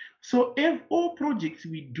 So if all projects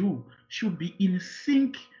we do should be in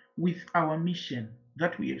sync with our mission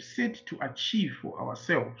that we have set to achieve for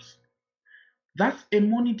ourselves. That's a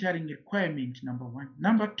monitoring requirement, number one.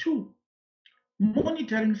 Number two,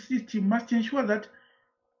 monitoring system must ensure that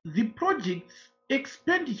the project's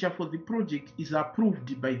expenditure for the project is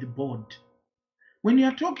approved by the board. When you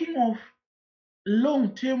are talking of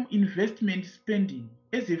long-term investment spending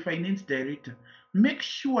as a finance director, make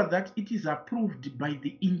sure that it is approved by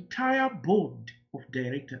the entire board of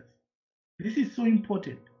directors. This is so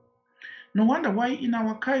important. No wonder why in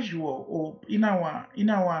our casual or in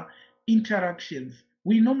our interactions,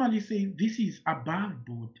 we normally say this is above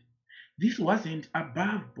board. This wasn't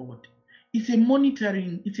above board. It's a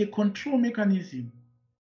monitoring, it's a control mechanism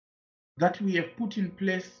that we have put in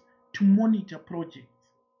place to monitor projects.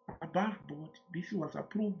 Above board, this was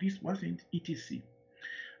approved, this wasn't, etc.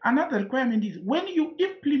 Another requirement is when you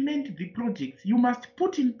implement the projects, you must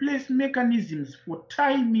put in place mechanisms for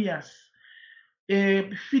timeous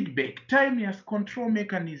feedback, timeous control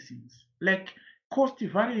mechanisms like cost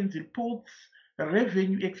variance reports,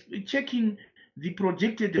 revenue, checking the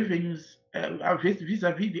projected revenues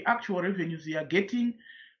vis-a-vis the actual revenues you are getting,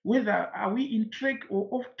 whether are we in track or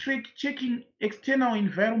off track, checking external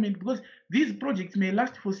environment, because these projects may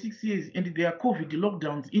last for 6 years and there are COVID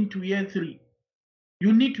lockdowns into year 3.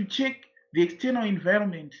 You need to check the external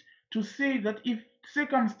environment to say that if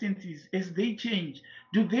circumstances as they change,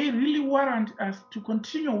 do they really warrant us to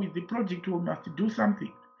continue with the project or must do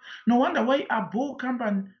something? No wonder why a board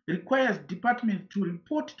company requires departments to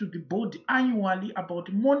report to the board annually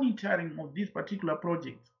about monitoring of these particular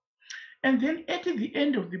projects. And then at the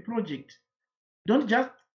end of the project, don't just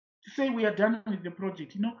say we are done with the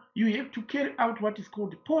project. You know, you have to carry out what is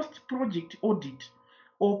called post-project audit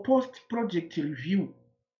or post-project review.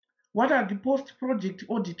 What are the post-project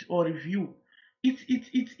audit or review?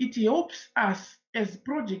 It helps us as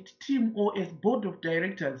project team or as board of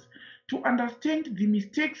directors to understand the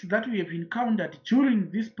mistakes that we have encountered during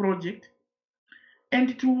this project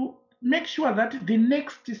and to make sure that the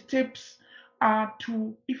next steps are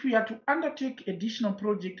to, if we are to undertake additional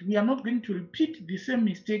project, we are not going to repeat the same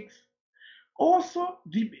mistakes. Also,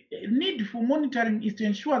 the need for monitoring is to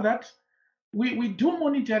ensure that we do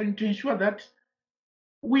monitoring to ensure that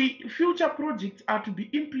future projects are to be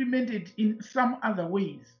implemented in some other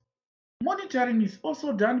ways. Monitoring is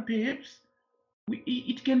also done, perhaps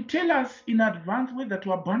it can tell us in advance whether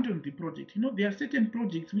to abandon the project. You know, there are certain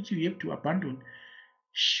projects which you have to abandon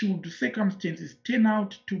should circumstances turn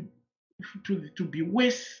out to be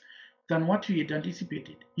worse than what you had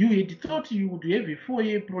anticipated. You had thought you would have a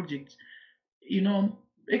 4-year project, you know,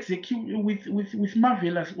 execute with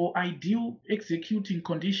marvelous or ideal executing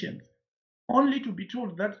conditions, only to be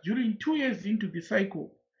told that during 2 years into the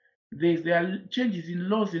cycle, there are changes in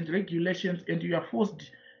laws and regulations, and you are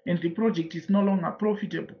forced, and the project is no longer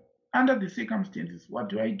profitable. Under the circumstances, what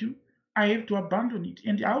do? I have to abandon it.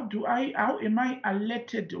 And how am I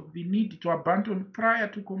alerted of the need to abandon prior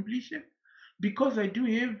to completion? Because I do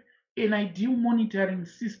have an ideal monitoring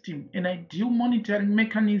system, an ideal monitoring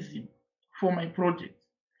mechanism for my project.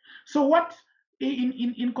 So what,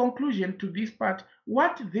 in conclusion to this part,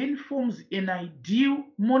 what then forms an ideal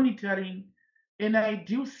monitoring, an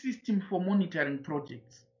ideal system for monitoring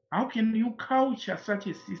projects? How can you couch such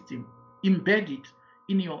a system, embed it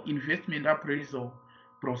in your investment appraisal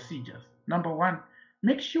procedures? Number one,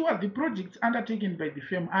 Make sure the projects undertaken by the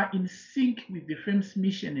firm are in sync with the firm's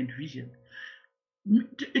mission and vision.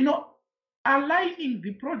 You know, aligning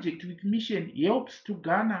the project with mission helps to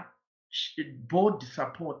garner board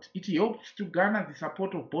support. It helps to garner the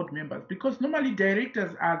support of board members, because normally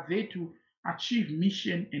directors are there to achieve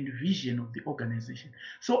mission and vision of the organization.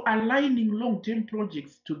 So aligning long-term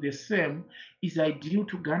projects to the same is ideal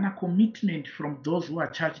to garner commitment from those who are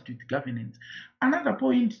charged with governance. Another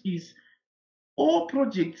point is all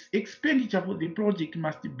projects, expenditure for the project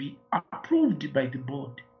must be approved by the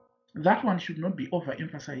board. That one should not be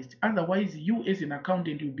overemphasized. Otherwise, you as an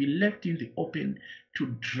accountant will be left in the open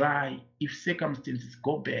to dry if circumstances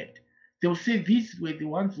go bad. They'll say these were the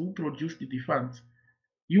ones who produced the funds.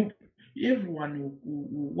 Everyone will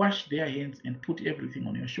wash their hands and put everything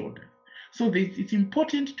on your shoulders. So it's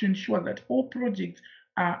important to ensure that all projects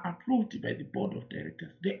are approved by the board of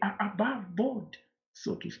directors. They are above board,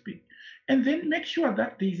 so to speak. And then make sure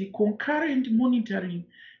that there is a concurrent monitoring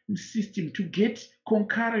system to get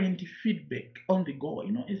concurrent feedback on the go.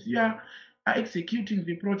 As you are executing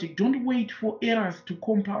the project, don't wait for errors to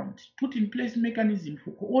compound. Put in place mechanism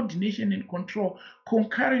for coordination and control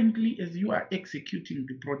concurrently as you are executing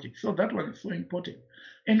the project. So that one is so important.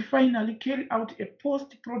 And finally, carry out a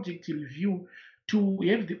post-project review to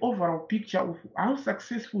have the overall picture of how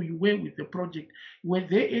successful you were with the project. Were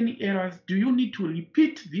there any errors? Do you need to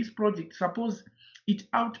repeat this project? Suppose it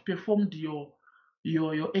outperformed your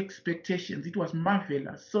expectations, it was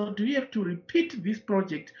marvelous. So do you have to repeat this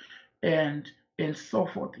project and so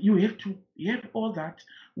forth? You have to have all that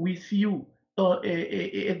with you at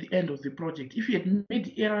the end of the project. If you had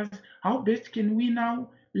made errors, how best can we now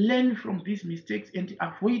learn from these mistakes and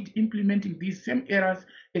avoid implementing these same errors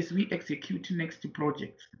as we execute next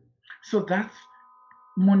projects? So that's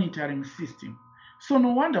monitoring system. So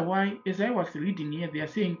no wonder why, as I was reading here, they are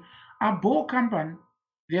saying a ball company,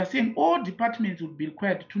 they are saying all departments would be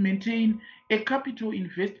required to maintain a capital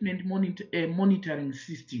investment monitoring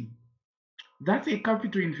system. That's a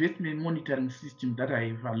capital investment monitoring system that I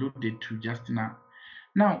have alluded to just now.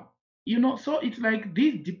 Now, so it's like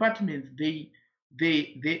these departments, they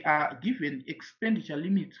are given expenditure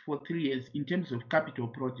limits for 3 years in terms of capital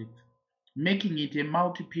projects, making it a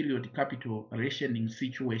multi-period capital rationing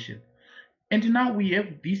situation. And now we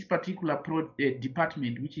have this particular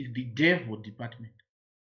department, which is the devil department.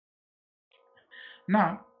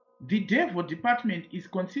 Now, the devil department is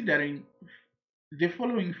considering the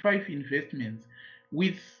following 5 investments,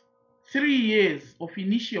 with 3 years of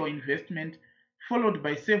initial investment followed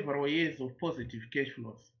by several years of positive cash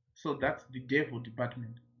flows. So that's the devil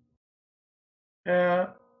department.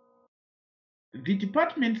 The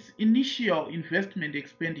department's initial investment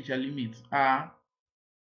expenditure limits are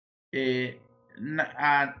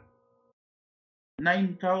 9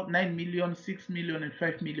 million, 6 million, and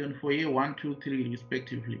 5 million for year 1, 2, 3,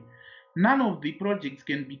 respectively. None of the projects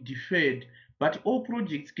can be deferred, but all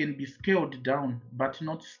projects can be scaled down, but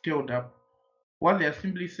not scaled up. What they are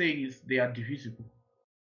simply saying is they are divisible.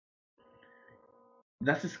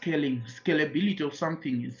 That's scaling. Scalability of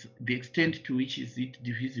something is the extent to which is it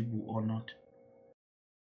divisible or not.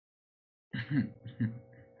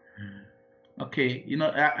 Okay,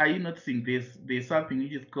 are you not seeing there's something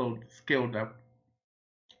which is called scaled up?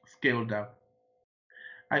 Scaled up.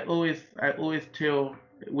 I always tell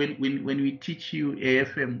when we teach you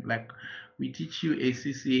AFM, like we teach you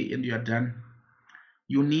ACCA and you are done,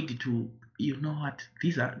 you need to, what,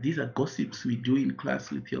 these are gossips we do in class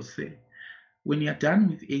with yourself. When you're done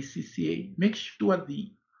with ACCA, make sure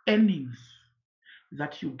the earnings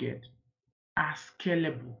that you get are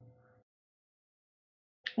scalable.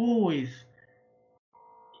 Always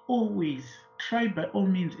try by all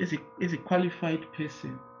means as a qualified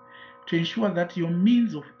person to ensure that your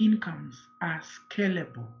means of incomes are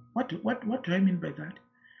scalable. What do I mean by that?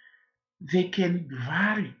 They can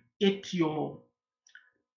vary at your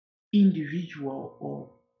individual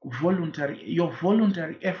or your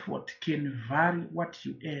voluntary effort can vary what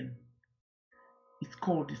you earn. It's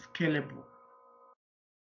called scalable.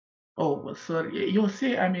 Oh, well, sorry. You'll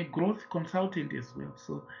say I'm a growth consultant as well,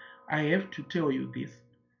 so I have to tell you this.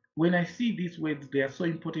 When I see these words, they are so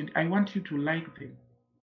important. I want you to like them.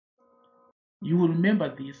 You will remember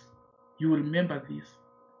this. You will remember this.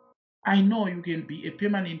 I know you can be a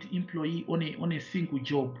permanent employee on a single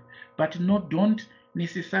job, but don't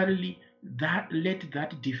necessarily let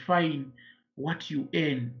that define what you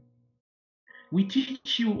earn. We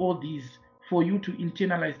teach you all these for you to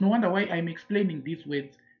internalize. No wonder why I'm explaining these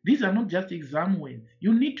words. These are not just exam words.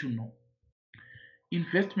 You need to know.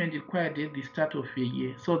 Investment required at the start of a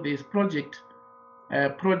year. So there's project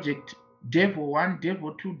Devil 1,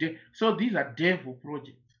 Devil 2, so these are Devil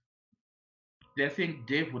projects. They're saying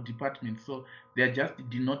Devil department, so they're just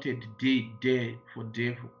denoted D for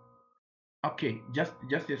Devil. Okay, just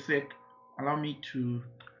a sec. Allow me to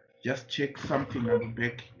just check something. I'll be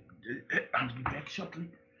back. I'll be back shortly.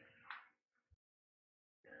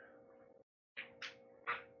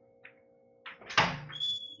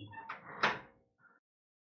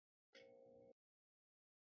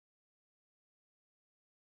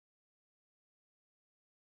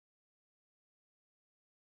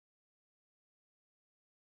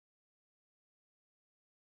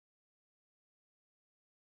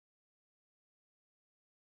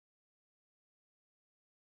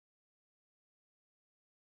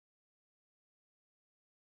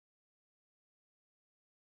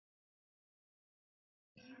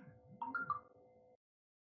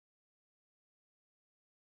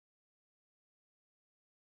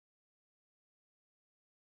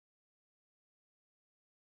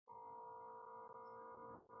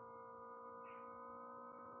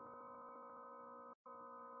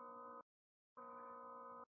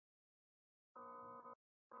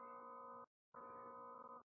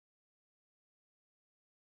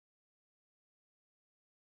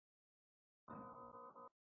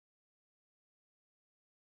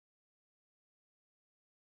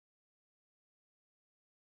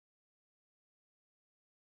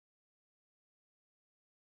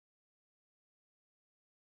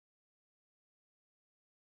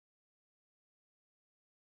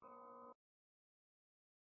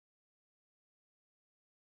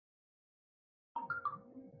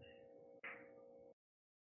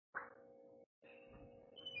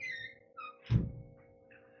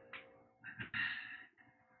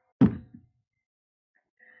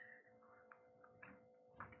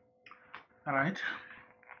 All right.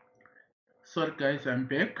 Sorry, guys, I'm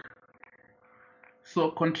back. So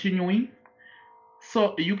continuing.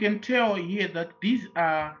 So you can tell here that these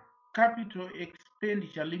are capital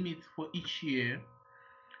expenditure limits for each year.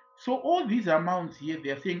 So all these amounts here, they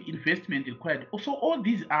are saying investment required. So all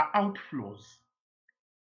these are outflows.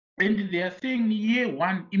 And they are saying year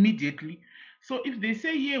 1 immediately. So if they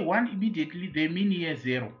say year 1 immediately, they mean year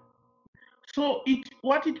 0. So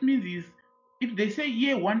what it means is, if they say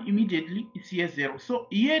year 1 immediately, it's year 0. So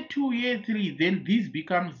year 2, year 3, then this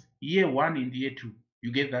becomes year 1 and year 2.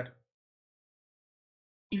 You get that?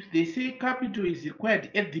 If they say capital is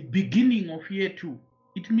required at the beginning of year 2,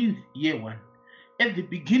 it means year 1. At the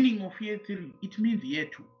beginning of year 3, it means year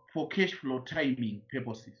 2 for cash flow timing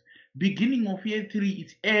purposes. Beginning of year 3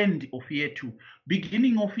 is end of year 2.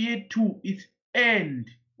 Beginning of year 2 is end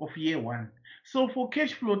of year 1. So for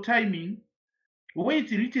cash flow timing, where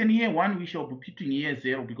it's written year 1, we shall be putting year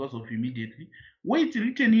 0 because of immediately. Where it's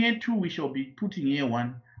written year 2, we shall be putting year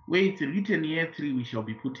 1. Where it's written year 3, we shall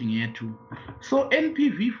be putting year 2. So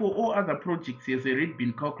NPV for all other projects has already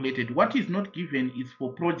been calculated. What is not given is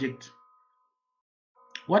for project.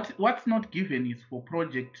 What's not given is for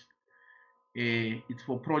project. It's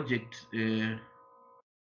for project.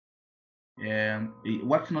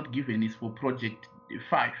 What's not given is for project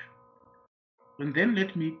 5. And then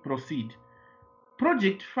let me proceed.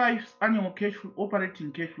 Project 5's annual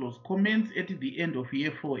operating cash flows commence at the end of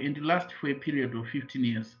year 4 and last for a period of 15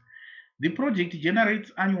 years. The project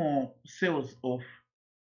generates annual sales of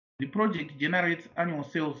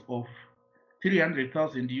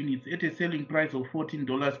 300,000 units at a selling price of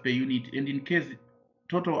 $14 per unit and incurs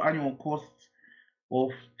total annual costs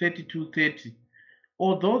of $32.30.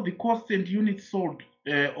 Although the costs and units sold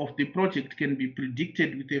of the project can be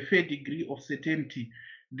predicted with a fair degree of certainty,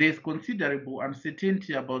 there's considerable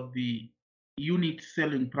uncertainty about the unit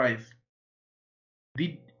selling price.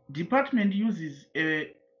 The department uses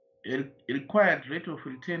a required rate of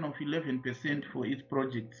return of 11% for its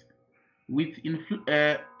projects, and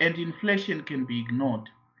inflation can be ignored.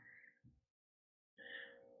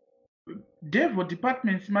 Therefore,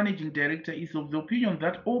 department's managing director is of the opinion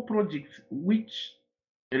that all projects which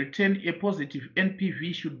return a positive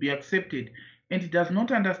NPV should be accepted, and does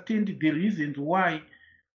not understand the reasons why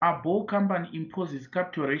a Abo company imposes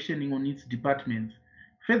capital rationing on its departments.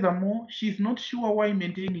 Furthermore, she is not sure why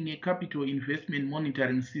maintaining a capital investment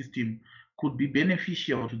monitoring system could be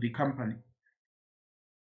beneficial to the company.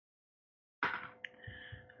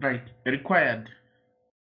 Right, required.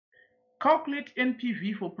 Calculate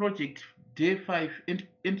NPV for project day 5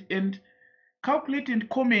 and calculate and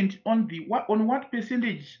comment on what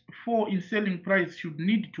percentage fall in selling price should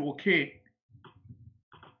need to occur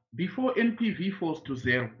before NPV falls to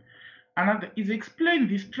 0. Another is explain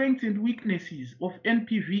the strengths and weaknesses of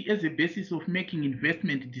NPV as a basis of making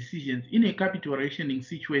investment decisions in a capital rationing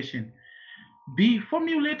situation. B,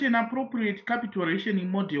 formulate an appropriate capital rationing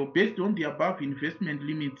model based on the above investment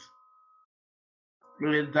limits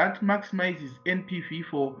that maximizes NPV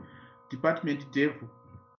for department dev.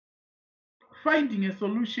 Finding a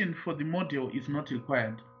solution for the model is not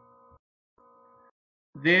required.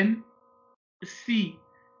 Then C,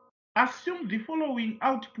 assume the following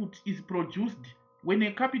output is produced when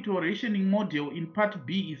a capital rationing model in part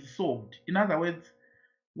B is solved. In other words,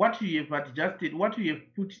 what you have adjusted, what you have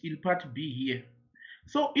put in part B here.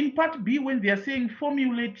 So in part B, when they are saying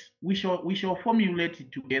formulate, we shall formulate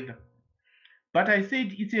it together. But I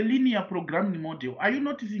said it's a linear programming model. Are you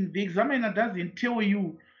noticing the examiner doesn't tell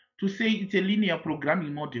you to say it's a linear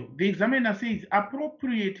programming model? The examiner says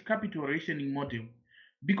appropriate capital rationing model,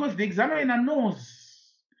 because the examiner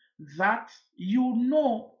knows that you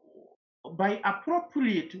know by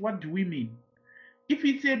appropriate, what do we mean? If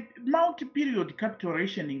it's a multi-period capital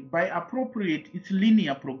rationing, by appropriate, it's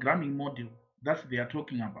linear programming model that they are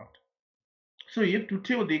talking about. So you have to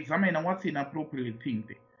tell the examiner what's an appropriate thing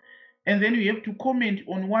there. And then you have to comment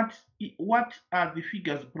on what are the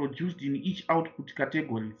figures produced in each output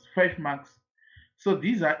categories, 5 marks. So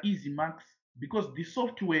these are easy marks because the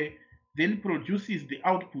software then produces the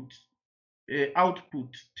output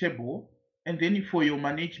table, and then for your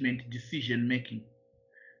management decision making.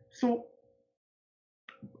 So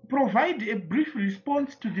provide a brief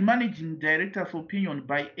response to the managing director's opinion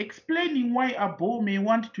by explaining why a board may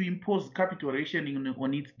want to impose capital rationing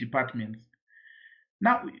on its departments.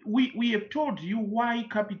 Now, we have told you why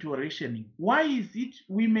capital rationing. Why is it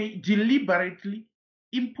we may deliberately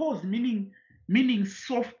impose, meaning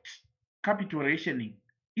soft capital rationing?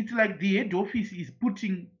 It's like the head office is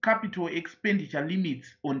putting capital expenditure limits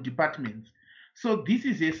on departments. So this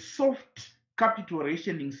is a soft capital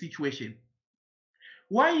rationing situation.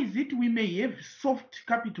 Why is it we may have soft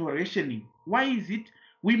capital rationing? Why is it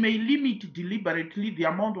we may limit deliberately the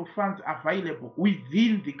amount of funds available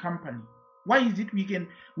within the company? Why is it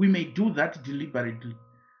we may do that deliberately?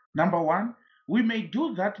 Number one, we may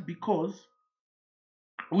do that because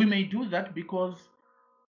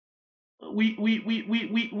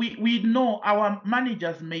we know our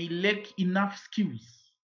managers may lack enough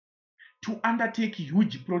skills to undertake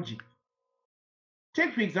huge projects.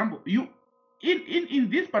 Take, for example, in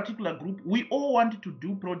this particular group, we all want to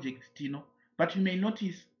do projects, Tino, but you may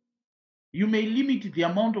notice you may limit the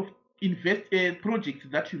amount of projects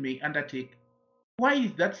that you may undertake. Why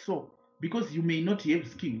is that so? Because you may not have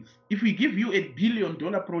skills. If we give you $1 billion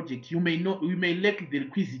project, you may lack the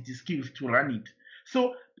requisite skills to run it.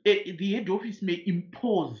 So the head office may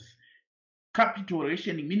impose capital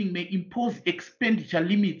rationing, meaning may impose expenditure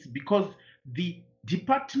limits because the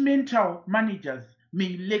departmental managers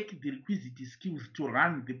may lack the requisite skills to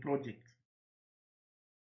run the project.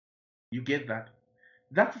 You get that?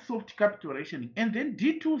 That's soft capital rationing. And then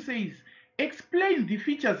D2 says, explain the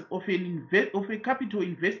features of a capital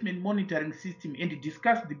investment monitoring system and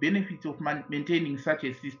discuss the benefits of maintaining such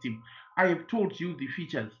a system. I have told you the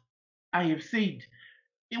features. I have said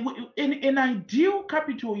an ideal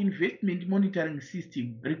capital investment monitoring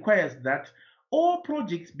system requires that all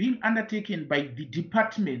projects being undertaken by the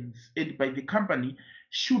departments and by the company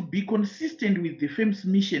should be consistent with the firm's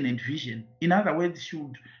mission and vision. In other words,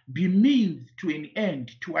 should be means to an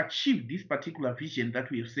end to achieve this particular vision that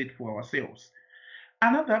we have set for ourselves.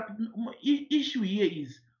 Another issue here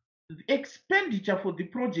is the expenditure for the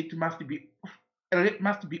project must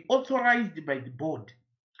be authorized by the board,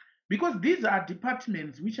 because these are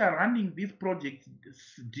departments which are running these projects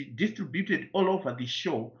distributed all over the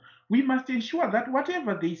show. We must ensure that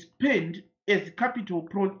whatever they spend as capital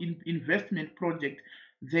investment project,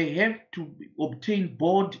 they have to obtain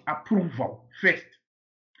board approval first.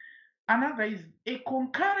 Another is a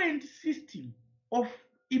concurrent system of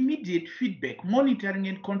immediate feedback, monitoring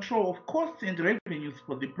and control of costs and revenues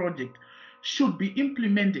for the project should be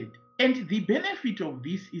implemented. And the benefit of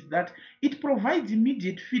this is that it provides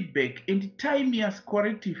immediate feedback and timely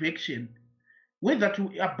corrective action, whether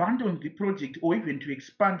to abandon the project or even to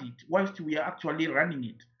expand it whilst we are actually running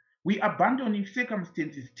it. We abandon if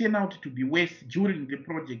circumstances turn out to be worse during the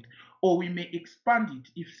project, or we may expand it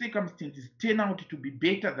if circumstances turn out to be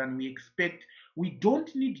better than we expect. We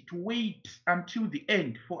don't need to wait until the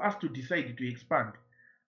end for us to decide to expand.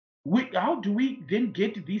 How do we then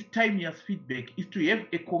get this timeless feedback? Is to have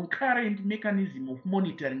a concurrent mechanism of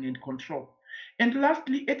monitoring and control. And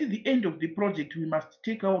lastly, at the end of the project, we must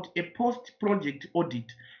take out a post-project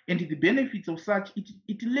audit. And the benefits of such,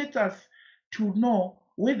 it lets us to know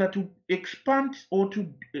whether to expand or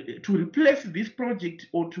to replace this project,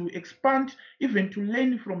 or to expand, even to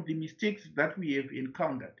learn from the mistakes that we have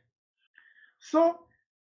encountered. So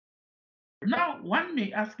Now, one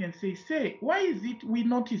may ask and say, why is it we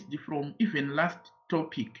noticed from even last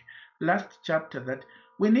topic, last chapter, that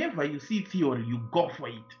whenever you see theory, you go for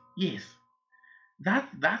it? Yes,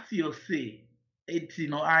 that's your say. It's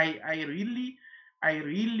I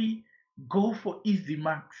really go for easy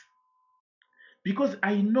marks because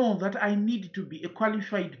I know that I need to be a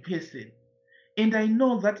qualified person. And I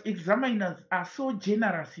know that examiners are so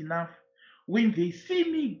generous enough when they see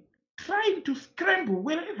me trying to scramble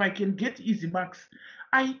wherever I can get easy marks.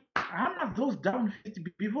 I hammer those down first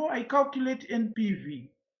before I calculate NPV.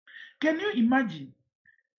 Can you imagine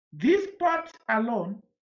this part alone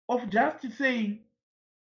of just saying,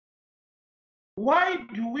 why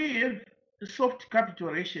do we have soft capital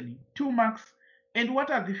rationing, 2 marks, and what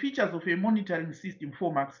are the features of a monitoring system,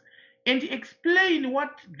 4 marks, and explain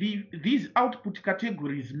what these output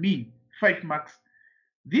categories mean, 5 marks.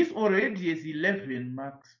 This already is 11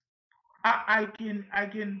 marks. I can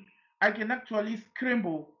actually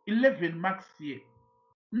scramble 11 marks here.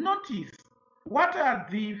 Notice, what are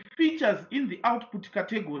the features in the output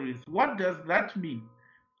categories? What does that mean?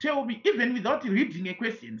 Tell me, even without reading a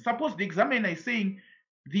question. Suppose the examiner is saying,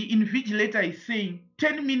 the invigilator is saying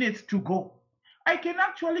 10 minutes to go. I can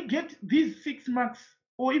actually get these 6 marks,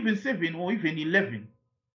 or even 7, or even 11.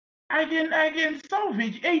 I can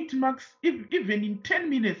salvage 8 marks even in 10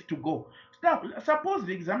 minutes to go. Now, suppose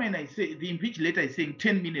the examiner is saying, the invigilator is saying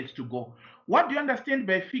 10 minutes to go. What do you understand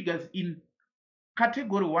by figures in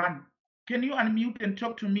category 1? Can you unmute and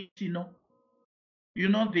talk to me, Tino? You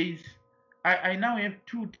know, I now have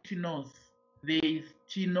 2 Tinos. There is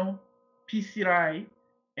Tino Pisirai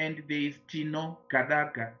and there is Tino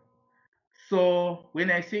Gadaga. So when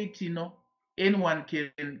I say Tino, anyone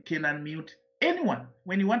can unmute. Anyone,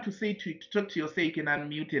 when you want to talk to your say, you can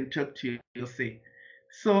unmute and talk to your say.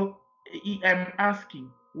 So I'm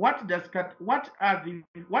asking, what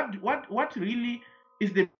really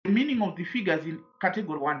is the meaning of the figures in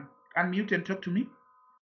category 1? Unmute and talk to me.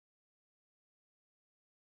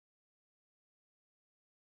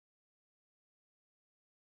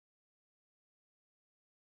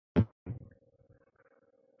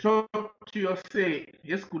 Talk to your say.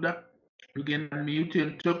 Yes, Kuda. You can unmute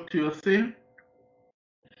and talk to your say.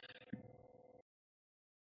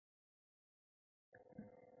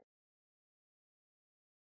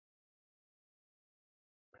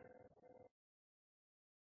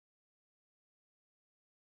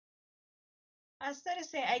 Sorry to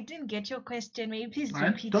say, I didn't get your question. May you please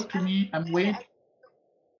Right? repeat? Talk to me. I'm waiting.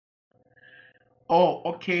 Oh,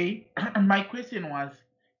 okay. My question was,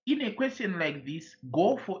 in a question like this,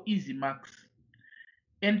 go for easy marks.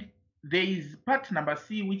 And there is part number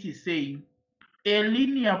C, which is saying a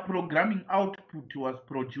linear programming output was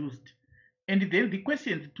produced. And then the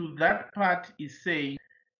question to that part is saying,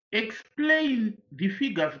 explain the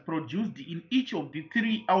figures produced in each of the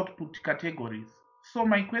 3 output categories. So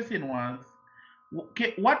my question was,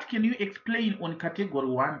 what can you explain on category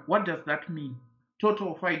 1? What does that mean?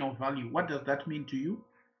 Total final value. What does that mean to you?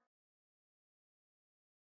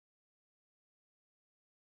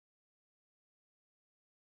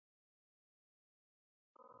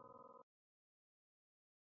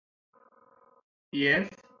 Yes.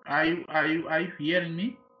 Are you hearing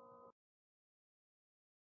me?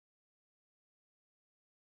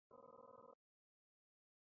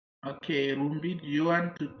 Okay, Rumbi, do you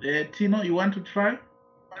want to Tino, you want to try?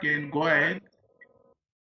 You can go ahead.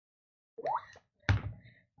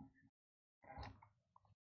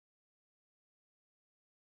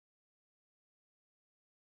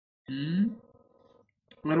 Hmm?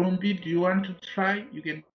 Rumbi, do you want to try? You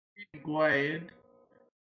can go ahead.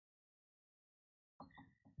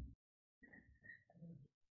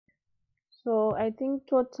 So I think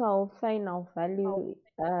total final value,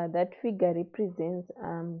 that figure represents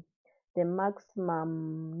the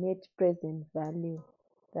maximum net present value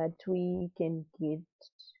that we can get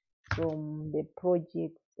from the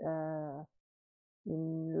project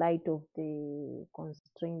in light of the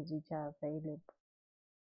constraints which are available.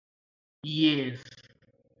 Yes.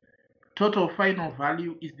 Total final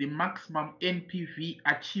value is the maximum NPV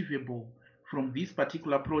achievable from this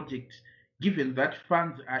particular project, given that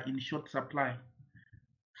funds are in short supply.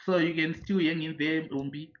 So you can still hang in there,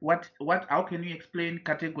 Rumbi. How can you explain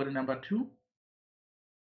category number 2?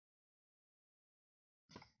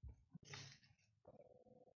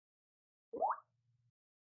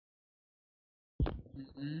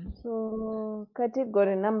 So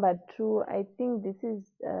category number 2, I think this is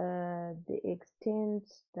the extent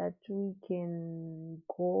that we can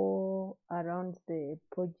go around the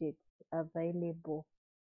projects available.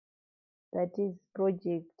 That is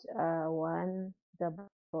project 1,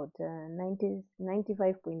 about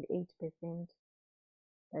 95.8%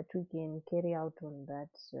 that we can carry out on that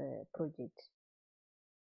project.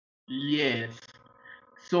 Yes.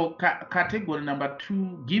 So category number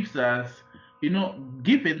 2 gives us,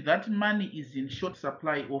 given that money is in short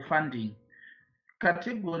supply or funding,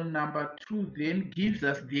 category number 2 then gives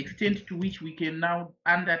us the extent to which we can now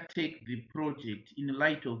undertake the project in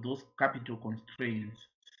light of those capital constraints.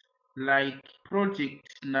 Like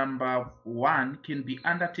project number 1 can be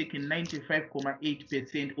undertaken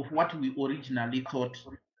 95.8% of what we originally thought.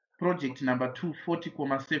 Project number 2,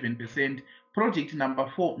 40.7%. Project number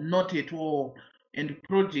 4, not at all. And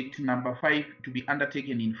project number 5 to be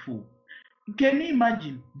undertaken in full. Can you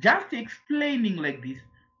imagine? Just explaining like this,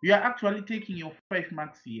 you are actually taking your 5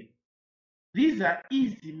 marks here. These are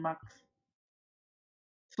easy marks.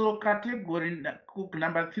 So category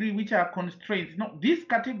number 3, which are constraints. No, this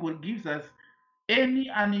category gives us any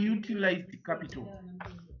unutilized capital.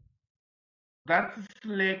 That's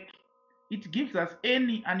like, it gives us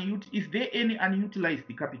any is there any unutilized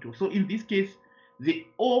capital? So in this case, the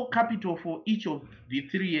all capital for each of the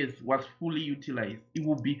 3 years was fully utilized. It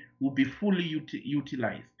will be fully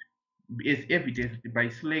utilized, as evidenced by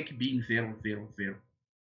slack being 0, 0, 0.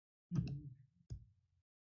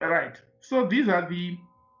 All right. So these are the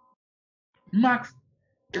marks.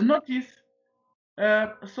 Notice.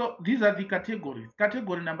 So these are the categories.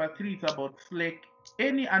 Category number 3 is about slack.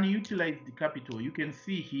 Any unutilized capital. You can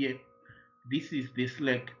see here, this is the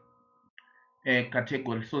slack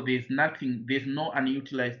category. So there's no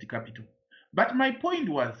unutilized capital. But my point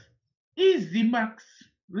was, easy marks.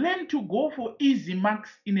 Learn to go for easy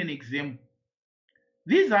marks in an exam.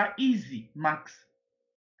 These are easy marks.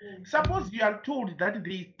 Suppose you are told that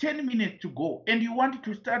there is 10 minutes to go and you want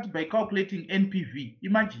to start by calculating NPV.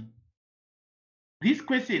 Imagine. This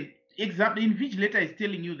question, example, invigilator is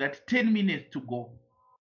telling you that 10 minutes to go.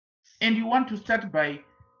 And you want to start by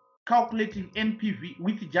calculating NPV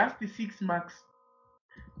with just 6 marks.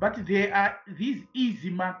 But there are these easy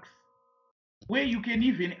marks where you can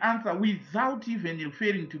even answer without even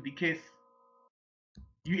referring to the case.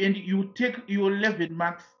 You take your 11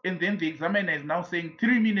 marks, and then the examiner is now saying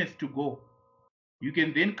 3 minutes to go. You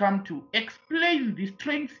can then come to explain the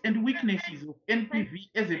strengths and weaknesses of NPV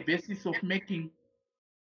as a basis of making.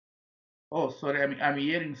 Oh, sorry, I'm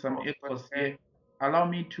hearing some echoes here. Allow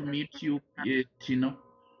me to mute you, Tino.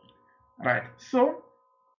 Right. So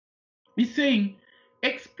he's saying,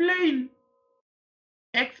 explain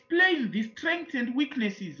the strengths and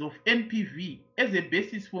weaknesses of NPV as a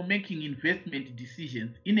basis for making investment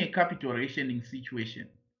decisions in a capital rationing situation.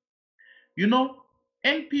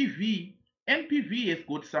 NPV has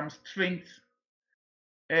got some strengths.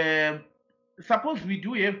 Suppose we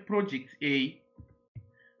do have project A.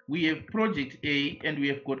 We have project A and we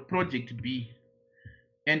have got project B.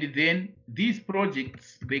 And then these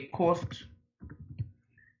projects, they cost,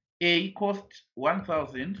 A cost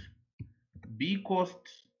 1,000, B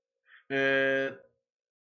cost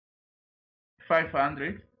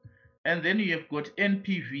 500, and then you have got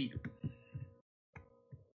NPV.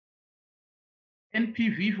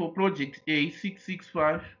 NPV for project A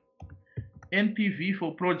 665, NPV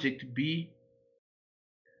for project B,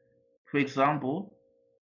 for example,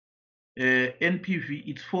 NPV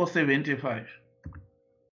it's 475.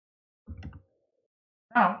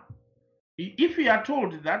 Now, if we are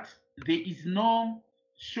told that there is no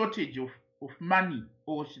shortage of money,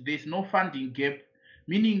 or there's no funding gap,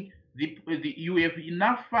 meaning you have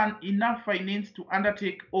enough finance to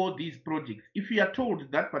undertake all these projects. If we are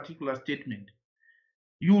told that particular statement,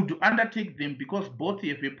 you would undertake them because both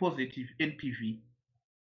have a positive NPV.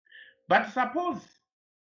 But suppose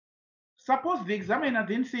the examiner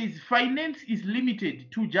then says finance is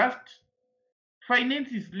limited to just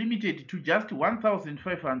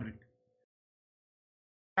 1,500.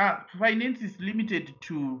 Finance is limited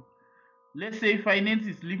to, let's say finance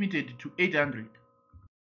is limited to 800.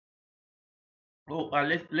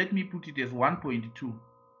 Let me put it as 1.2.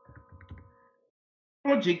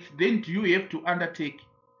 Projects then do you have to undertake?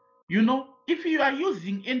 If you are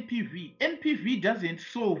using NPV doesn't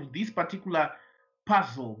solve this particular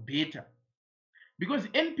puzzle better, because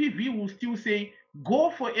NPV will still say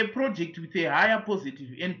go for a project with a higher positive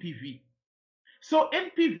NPV. So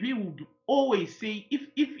NPV would always say,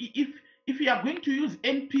 if you are going to use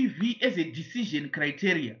NPV as a decision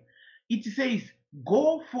criteria, it says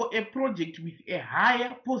go for a project with a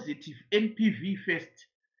higher positive NPV first.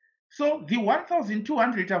 So the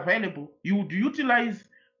 1,200 available, you would utilize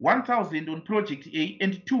 1,000 on project A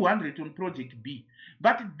and 200 on project B.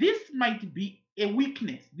 But this might be a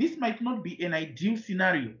weakness. This might not be an ideal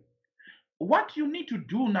scenario. what you need to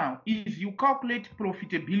do now is you calculate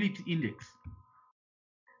profitability index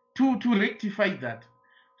to rectify that.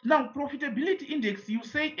 Now, profitability index, you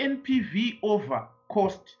say NPV over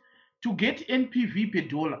cost to get NPV per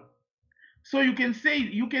dollar. So you can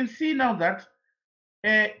see now that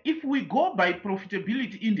if we go by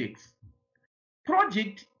profitability index,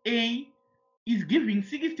 project A is giving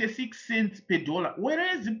 66 cents per dollar,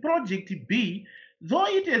 whereas project B, though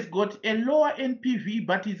it has got a lower NPV,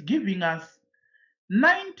 but is giving us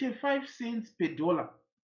 95 cents per dollar.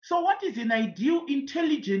 So what is an ideal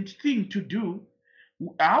intelligent thing to do?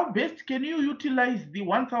 How best can you utilize the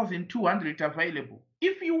 1,200 available?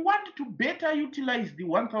 If you want to better utilize the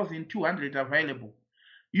 1,200 available,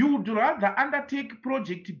 you would rather undertake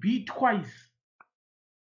project B twice.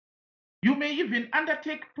 You may even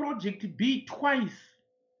undertake project B twice,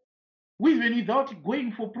 even without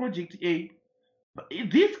going for project A.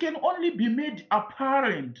 This can only be made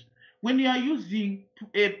apparent when you are using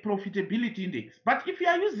a profitability index. But if you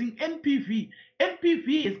are using NPV,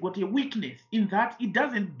 NPV has got a weakness in that it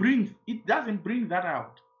doesn't bring that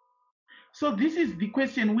out. So this is the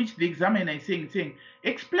question which the examiner is saying,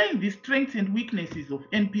 explain the strengths and weaknesses of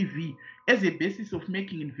NPV as a basis of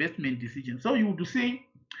making investment decisions. So you would say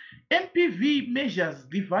NPV measures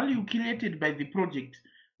the value created by the project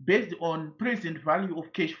based on present value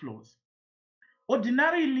of cash flows.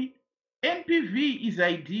 Ordinarily, NPV is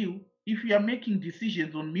ideal if you are making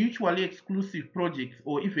decisions on mutually exclusive projects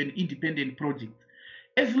or even independent projects.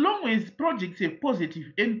 As long as projects have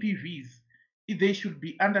positive NPVs, they should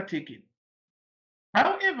be undertaken.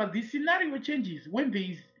 However, the scenario changes when there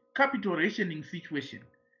is capital rationing situation,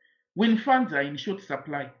 when funds are in short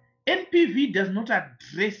supply. NPV does not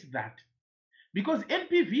address that because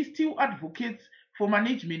NPV still advocates for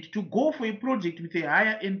management to go for a project with a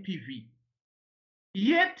higher NPV.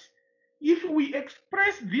 Yet, if we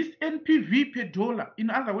express this NPV per dollar, in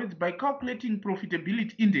other words, by calculating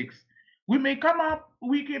profitability index, we may come up,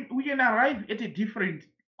 we can arrive at a different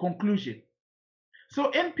conclusion. So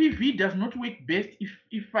NPV does not work best if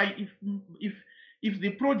the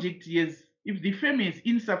project is, if the firm has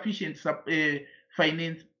insufficient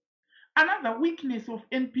finance. Another weakness of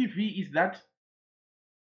NPV is that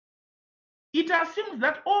it assumes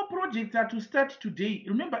that all projects are to start today.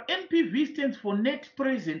 Remember, NPV stands for net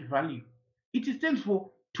present value. It stands for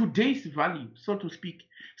today's value, so to speak.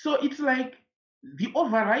 So it's like the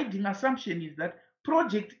overriding assumption is that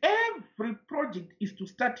every project is to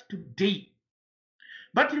start today.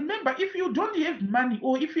 But remember, if you don't have money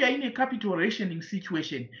or if you are in a capital rationing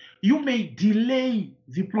situation, you may delay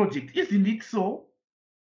the project. Isn't it so?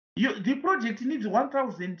 The project needs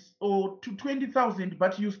 1,000 or to 20,000,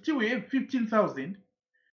 but you still have 15,000.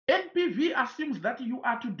 NPV assumes that you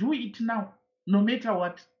are to do it now, no matter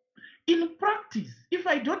what. In practice, if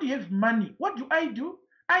I don't have money, what do?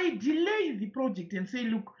 I delay the project and say,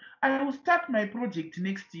 look, I will start my project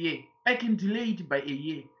next year. I can delay it by a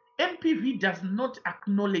year. NPV does not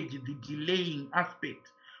acknowledge the delaying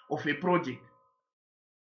aspect of a project.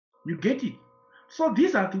 You get it? So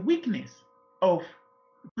these are the weaknesses of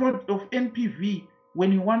NPV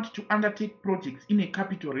when you want to undertake projects in a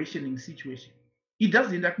capital rationing situation. It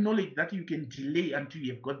doesn't acknowledge that you can delay until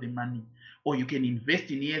you have got the money, or you can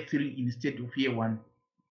invest in year 3 instead of year 1.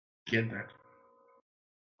 Get that?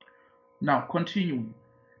 Now, continuing.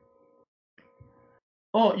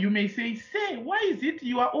 Or you may say, why is it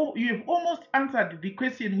you have almost answered the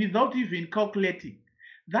question without even calculating?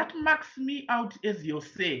 That marks me out as your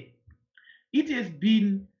say. It has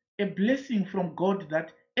been a blessing from God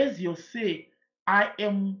that, as you say, I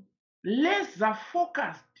am laser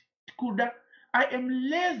focused. I am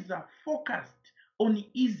laser focused on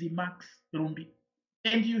easy marks, Rumbi.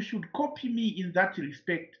 And you should copy me in that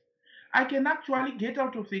respect. I can actually get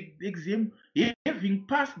out of the exam having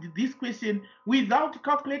passed this question without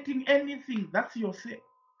calculating anything. That's your say.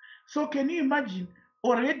 So can you imagine?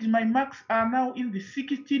 Already my marks are now in the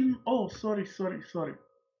 16. Oh, sorry.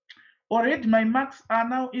 Already my marks are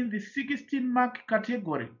now in the 16 mark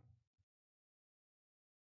category.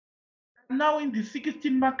 Now in the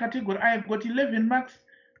 16 mark category, I have got 11 marks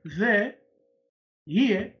there.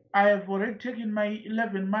 Here, I have already taken my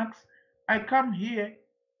 11 marks. I come here,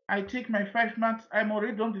 I take my 5 marks. I'm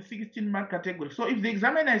already on the 16 mark category. So if the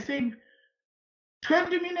examiner is saying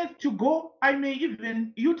 20 minutes to go, I may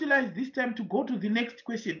even utilize this time to go to the next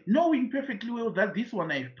question, knowing perfectly well that this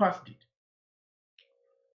one I've passed it,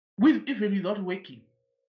 even without working.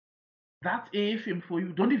 That's AFM for you.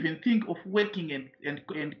 Don't even think of working and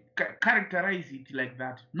characterize it like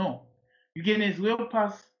that. No, you can as well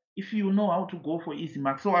pass if you know how to go for easy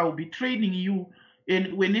marks. So I will be training you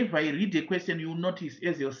And whenever I read a question, you'll notice,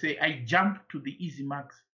 as you'll say, I jump to the easy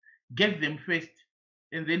marks, get them first,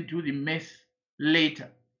 and then do the mess later.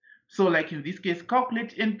 So like in this case,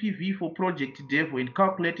 calculate NPV for project dev and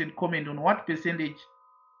calculate and comment on what percentage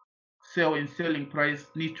sell and selling price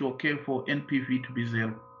needs to occur for NPV to be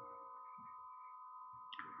 0.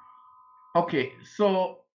 Okay,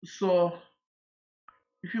 so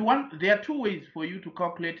if you want, there are 2 ways for you to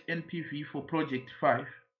calculate NPV for project 5.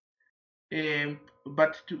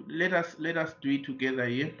 But let us do it together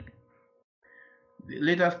here.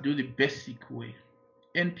 Let us do the basic way.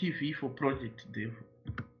 NPV for project dev.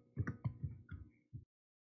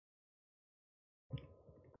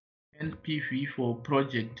 NPV for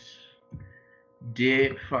project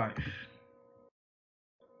day 5.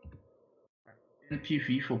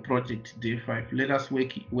 NPV for project day 5. Let us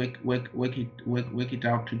work it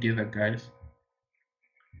out together, guys.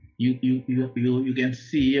 You can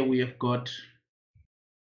see here we have got,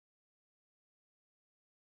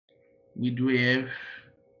 we do have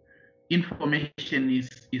information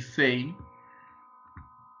is saying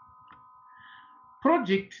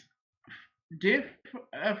project day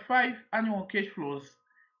 5 annual cash flows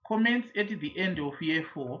commence at the end of year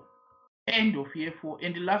 4 and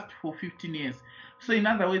last for 15 years. So in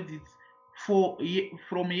other words, it's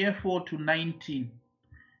from year 4 to 19.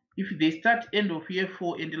 If they start end of year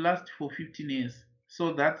 4 and last for 15 years,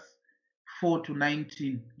 so that's 4 to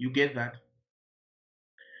 19. You get that?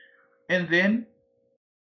 And then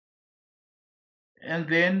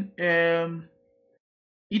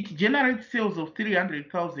it generates sales of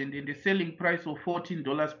 300,000 and a selling price of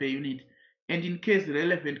 $14 per unit, and in case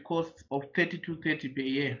relevant costs of 3230 per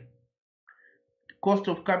year. Cost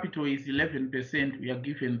of capital is 11%. We are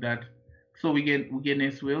given that, so we can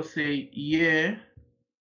as well say year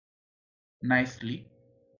nicely.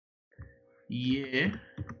 Year.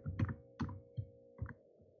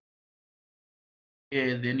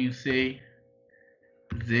 Yeah, then you say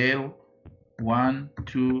 0, 1,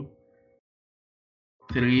 2,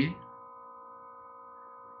 3,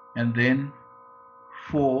 and then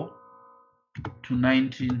 4 to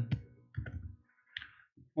 19.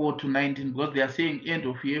 4 to 19, because they are saying end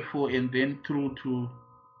of year 4 and then through to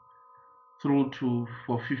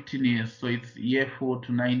for 15 years. So it's year 4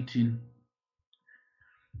 to 19.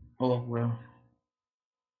 Oh well,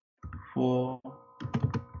 4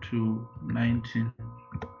 to 19.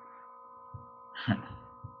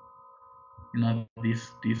 You know,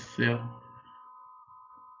 this cell,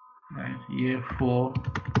 right? Year 4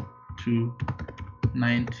 to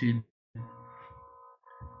 19.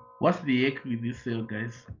 What's the heck with this cell,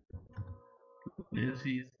 guys? Let's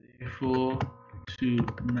see, 4 to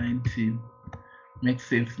 19. Makes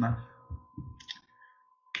sense now.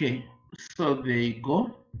 Okay, so there you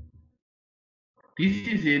go. This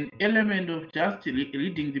is an element of just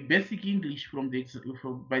reading the basic English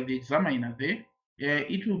by the examiner there.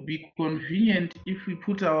 It will be convenient if we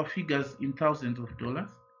put our figures in thousands of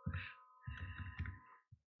dollars.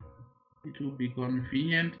 It will be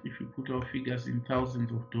convenient if we put our figures in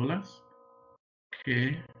thousands of dollars.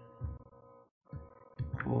 Okay.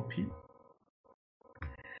 Copy.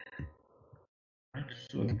 Right,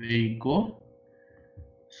 so there you go.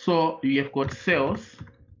 So you have got sales,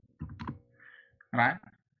 right?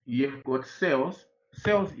 You have got sales.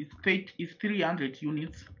 Sales is 300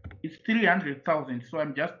 units. It's 300,000. So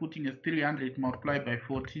I'm just putting as 300 multiplied by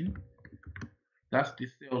 14. That's the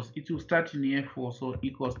sales. It will start in year 4, so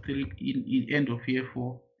equals 3 in end of year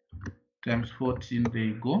 4 times 14. There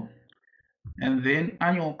you go. And then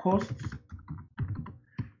annual costs,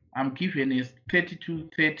 I'm given is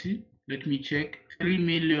 3230. Let me check.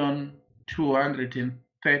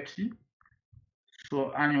 3,230,000.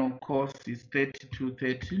 So annual cost is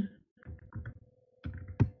 3230.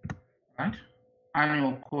 Right?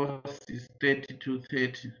 Annual cost is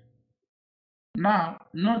 3230. Now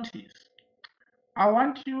notice, I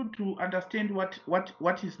want you to understand what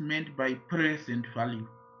is meant by present value.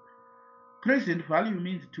 Present value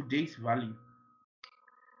means today's value.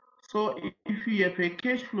 So if you have a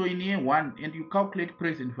cash flow in year 1 and you calculate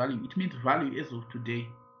present value, it means value as of today.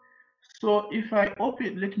 So if I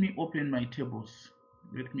open, let me open my tables.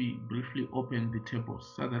 Let me briefly open the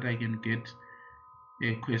tables so that I can get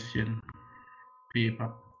a question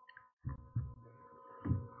paper.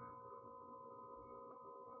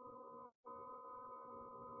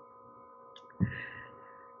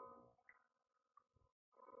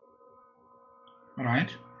 All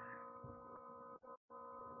right.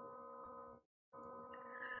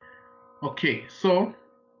 Okay, so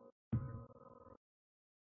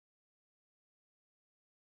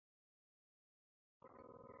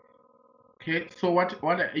what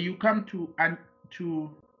you come to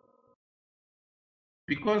to,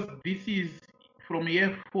 because this is from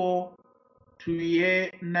year 4 to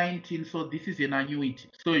year 19, so this is an annuity.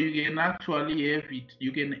 So you can actually have it,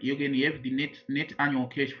 you can have the net annual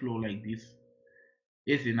cash flow like this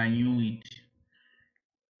as an annuity.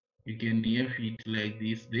 You can have it like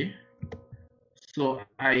this there. So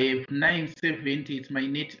I have 970, it's my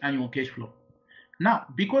net annual cash flow. Now,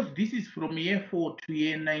 because this is from year 4 to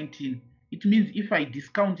year 19, it means if I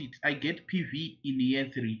discount it, I get PV in year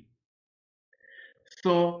 3.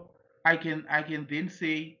 So I can then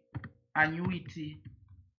say annuity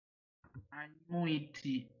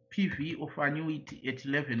PV of annuity at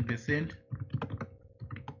 11%,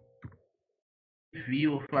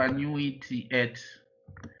 PV of annuity at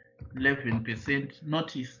 11%.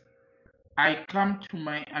 Notice I come to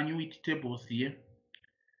my annuity tables here.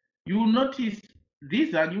 You will notice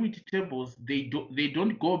these annuity tables, they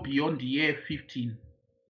don't go beyond year 15.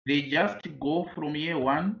 They just go from year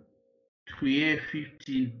 1 to year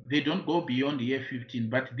 15. They don't go beyond year 15.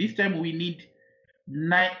 But this time we need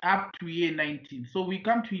up to year 19. So we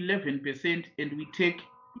come to 11% and we take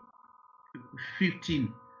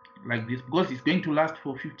 15 like this, because it's going to last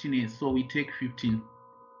for 15 years. So we take 15.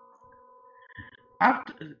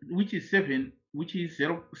 After, which is 7, which is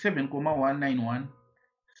 7,191.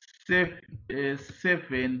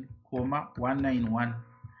 7,191.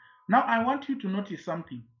 Now I want you to notice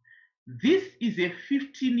something. This is a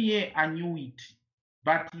 15-year annuity,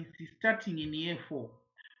 but it's starting in year 4.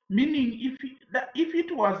 Meaning if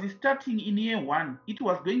it was starting in year 1, it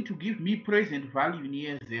was going to give me present value in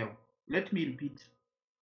year 0. Let me repeat.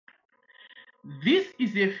 This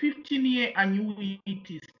is a 15-year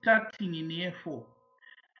annuity starting in year 4.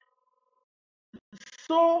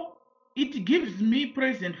 So it gives me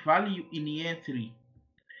present value in year 3.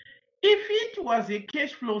 If it was a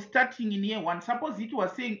cash flow starting in year 1, suppose it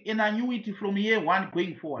was saying an annuity from year 1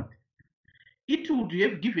 going forward, it would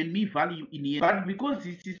have given me value in year, but because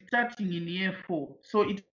it is starting in year 4, so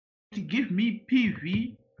it gives me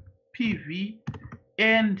PV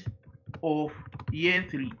end of year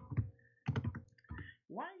 3.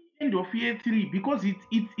 Why end of year 3? Because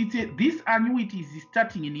this annuity is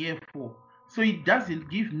starting in year 4, so it doesn't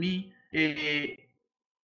give me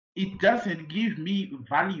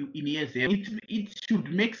value in year 0. It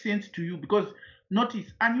should make sense to you, because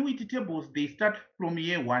notice annuity tables, they start from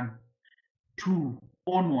year 1 to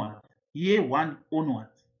onwards, year 1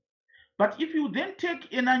 onwards. But if you then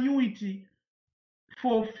take an annuity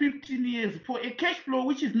for 15 years for a cash flow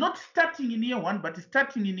which is not starting in year 1 but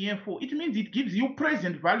starting in year 4, it means it gives you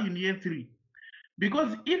present value in year 3.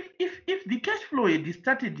 Because if the cash flow had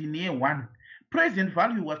started in year 1, present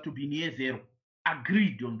value was to be in year 0.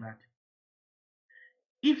 Agreed on that.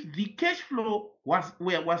 If the cash flow was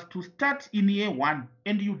to start in year 1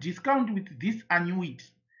 and you discount with this annuity,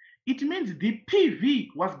 it means the PV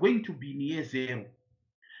was going to be in year 0.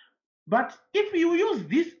 But if you use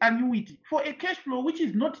this annuity for a cash flow which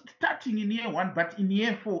is not starting in year 1 but in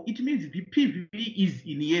year 4, it means the PV is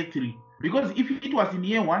in year 3. Because if it was in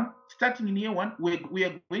year 1, starting in year 1, we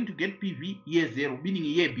are going to get PV year 0, meaning a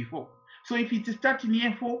year before. So if it's starting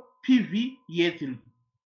year 4, PV year 3.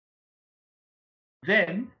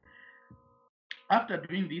 Then, after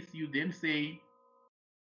doing this, you then say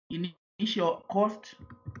initial cost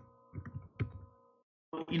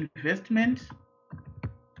investment.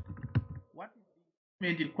 What is the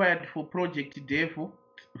investment required for project level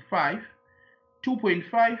 5,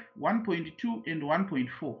 2.5, 1.2, and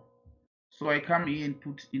 1.4? So I come here and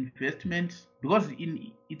put investment, because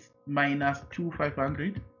it's minus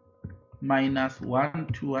 2,500, minus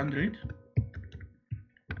 1,200,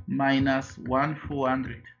 minus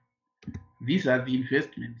 1,400. These are the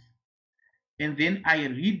investments. And then I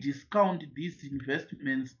rediscount these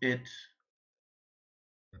investments at,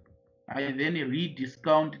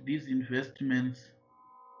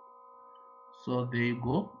 so there you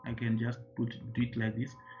go. I can just do it like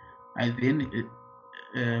this. I then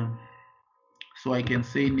so I can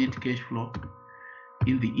say net cash flow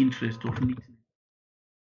in the interest of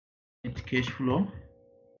net cash flow.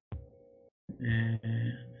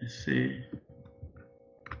 Let's say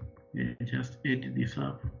just add this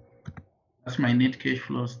up. That's my net cash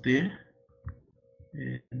flows there.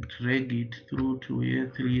 And drag it through to year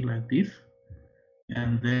 3 like this,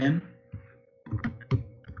 and then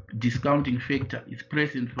discounting factor is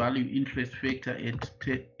present value interest factor at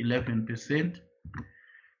 11%.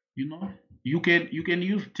 You know, you can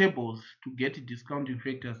use tables to get discounting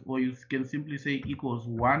factors, or you can simply say equals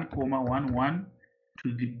 1,11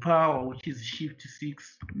 to the power, which is shift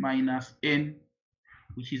 6 minus n,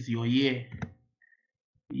 which is your year.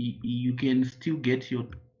 You can still get your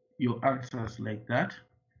your answers like that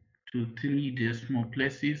to 3 decimal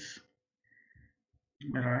places.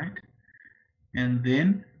 All right, and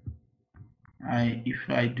then if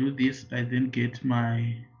I do this, I then get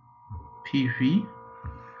my PV.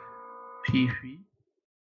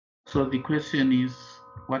 So the question is,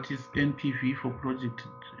 what is NPV for project?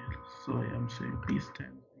 So I am saying this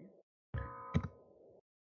times this.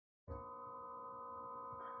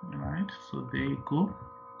 All right, so there you go.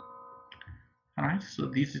 All right, so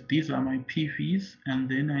these are my PVs, and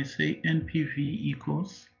then I say NPV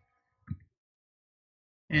equals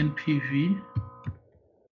NPV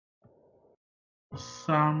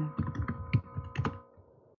sum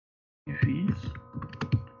PVs,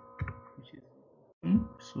 which is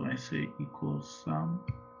so I say equals sum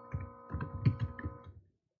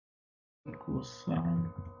equals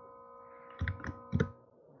sum. There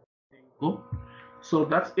you go. So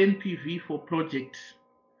that's NPV for project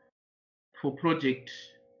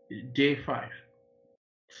day 5.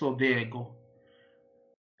 So there I go.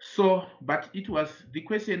 So, but it was the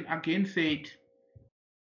question again said,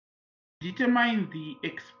 determine the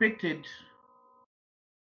expected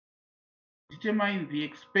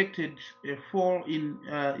fall in.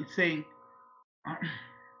 It's saying,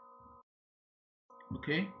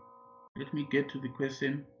 okay. Let me get to the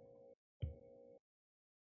question.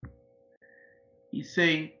 It's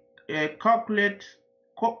saying calculate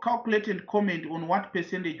and comment on what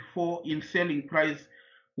percentage fall in selling price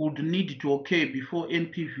would need to occur before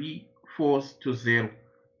NPV falls to 0.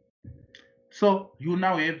 So you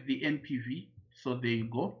now have the NPV. So there you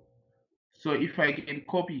go. So if I can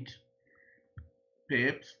copy it,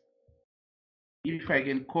 perhaps, if I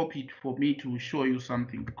can copy it for me to show you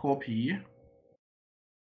something, copy here,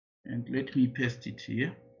 and let me paste it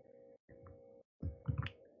here.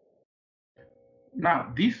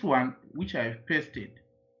 Now this one, which I've pasted,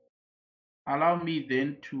 allow me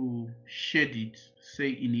then to shade it, say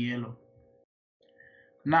in yellow.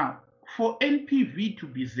 Now, for NPV to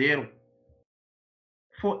be 0,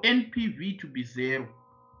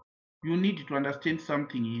 you need to understand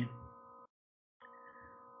something here.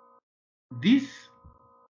 This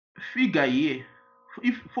figure here,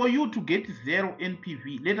 if for you to get 0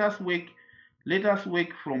 NPV, let us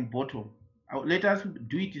work from bottom. Let us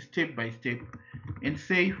do it step by step and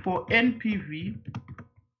say for NPV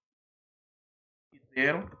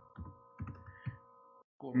 0,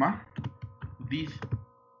 comma, the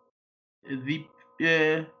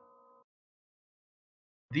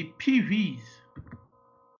PVs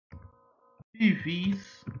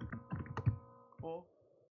of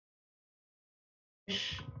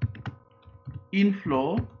cash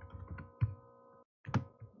inflow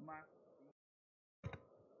must,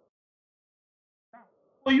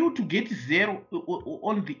 for you to get 0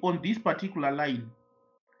 on this particular line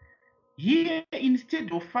here,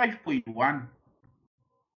 instead of 5.1,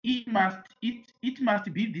 it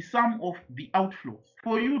must be the sum of the outflows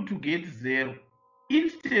for you to get 0.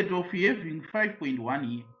 Instead of having 5.1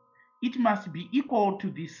 here, it must be equal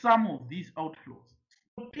to the sum of these outflows.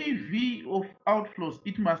 So PV of outflows,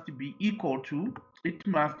 it must be equal to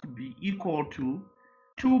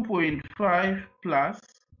 2.5 plus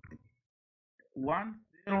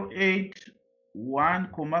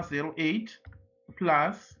 108.1,08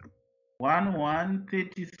 plus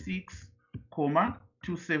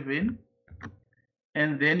 1136.27,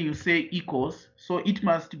 and then you say equals. So it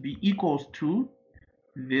must be equals to,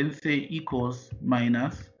 then say equals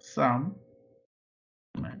minus sum.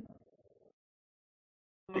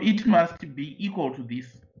 So it must be equal to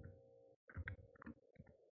this.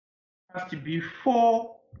 It must be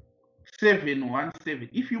 4717.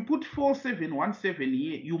 If you put 4717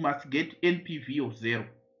 here, you must get NPV of 0.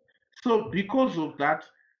 So because of that,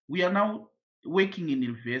 we are now working in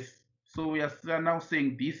reverse. So we are now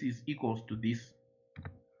saying this is equals to this.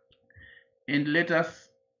 And let us,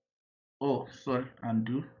 oh, sorry,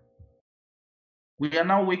 undo. We are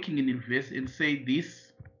now working in reverse and say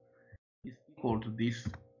this is equal to this.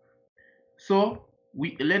 So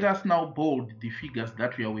let us now bold the figures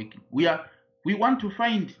that we are working. We want to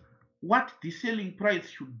find what the selling price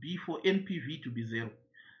should be for NPV to be 0.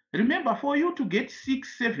 Remember, for you to get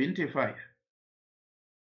 675,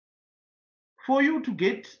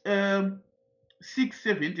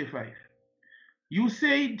 you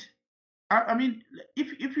said, I mean,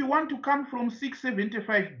 if you want to come from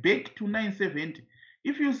 675 back to 970,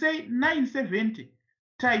 if you say 970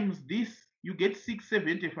 times this, you get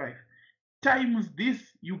 675. Times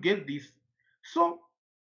this, you get this. So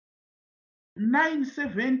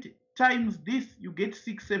 970 times this, you get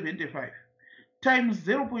 675. Times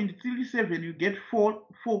 0.37, you get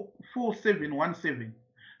 4717.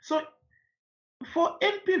 So For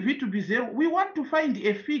NPV to be 0, we want to find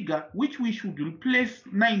a figure which we should replace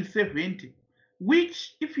 970,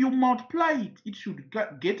 which if you multiply it, it should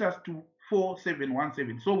get us to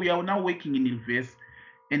 4717. So we are now working in reverse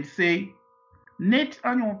and say net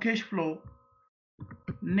annual cash flow,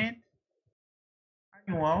 net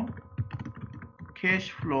annual cash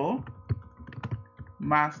flow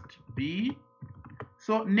must be,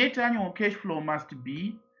 so net annual cash flow must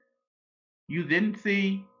be, you then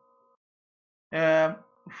say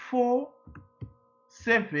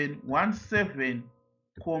 4717,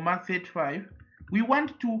 35. We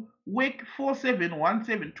want to work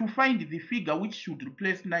 4717 to find the figure which should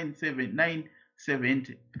replace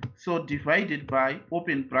 970. So divided by,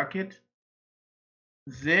 open bracket,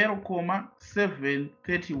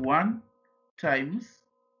 0,731 times,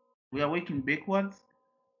 we are working backwards,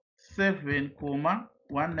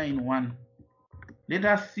 7,191. Let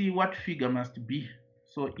us see what figure must be.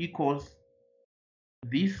 So equals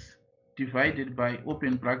this divided by,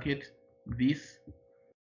 open bracket, this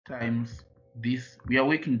times this. We are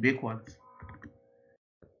working backwards.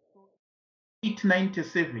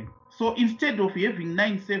 897. So instead of having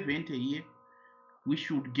 970 here, we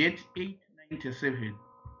should get 897.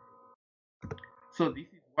 So this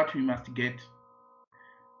is what we must get.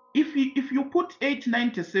 If you put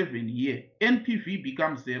 897 here, NPV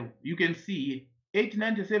becomes 0. You can see here,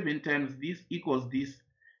 897 times this equals this.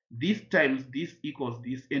 This times this equals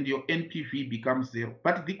this, and your NPV becomes 0.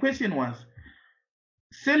 But the question was,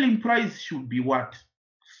 selling price should be what?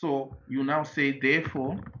 So you now say,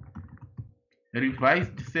 therefore,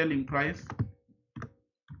 revised selling price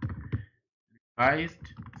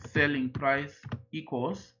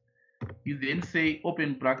equals, you then say,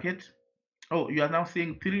 open bracket, oh, you are now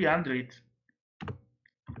saying 300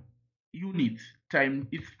 units times,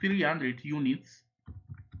 it's 300 units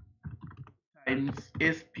times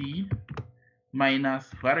SP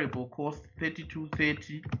minus variable cost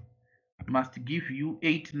 3230 must give you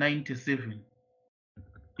 897.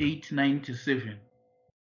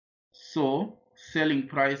 So selling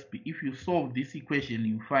price, if you solve this equation,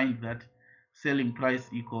 you find that selling price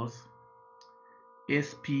equals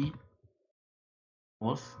SP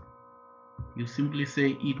equals, you simply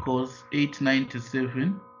say equals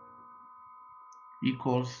 897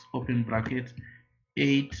 equals, open bracket,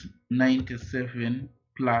 897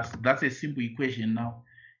 plus, that's a simple equation now.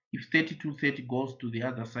 If 3230 goes to the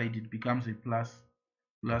other side, it becomes a plus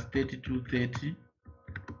 3230,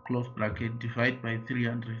 close bracket, divide by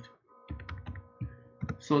 300.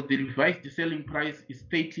 So the revised selling price is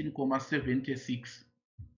 13,76.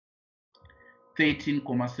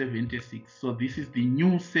 13,76. So this is the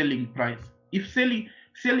new selling price. If selling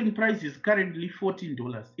price is currently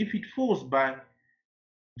 $14, if it falls by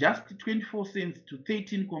just 24 cents to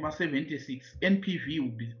 13,76, NPV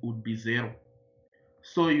would be 0.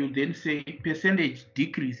 So you then say percentage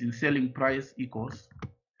decrease in selling price equals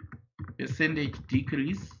percentage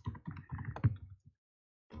decrease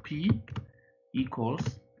P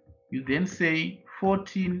equals, you then say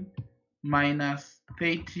 14 minus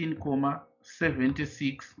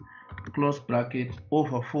 13,76, close bracket,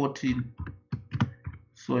 over 14.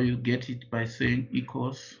 So you get it by saying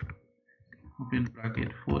equals, open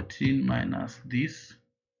bracket, 14 minus this,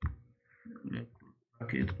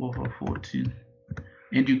 bracket, over 14.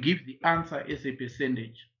 And you give the answer as a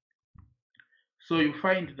percentage. So you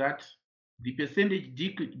find that the percentage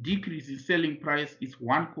decrease in selling price is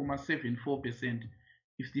 1,74%.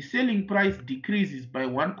 If the selling price decreases by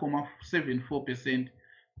 1,74%,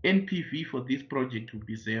 NPV for this project will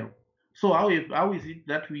be 0. So how is it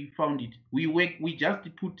that we found it? We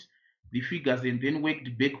just put the figures and then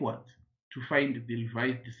worked backwards to find the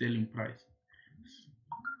revised selling price.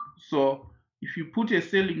 So if you put a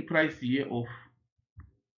selling price here of,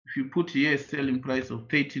 if you put here a selling price of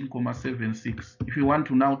 13,76, if you want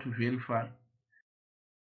to now to verify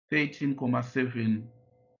 13,76,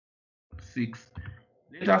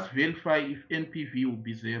 let us verify if NPV will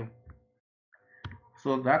be 0.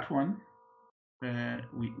 So that one,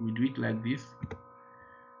 we do it like this,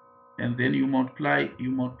 and then you multiply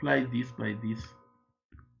this by this,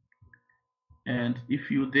 and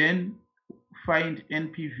if you then find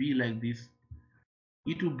NPV like this,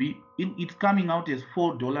 it will be, it's coming out as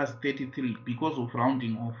 $4.33 because of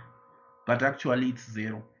rounding off, but actually it's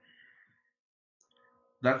 0.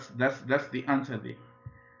 That's the answer there.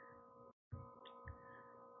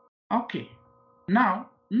 Okay, now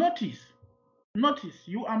notice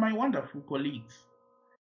you are my wonderful colleagues,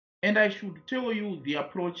 and I should tell you the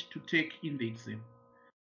approach to take in the exam.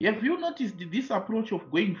 Have you noticed this approach of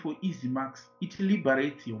going for easy marks? It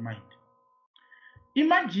liberates your mind.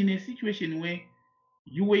 Imagine a situation where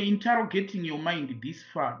You were interrogating your mind this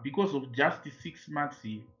far because of just 6 marks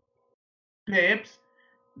here. Perhaps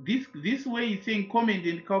this way is saying comment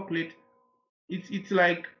and calculate. It's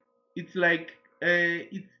like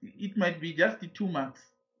it might be just 2 marks.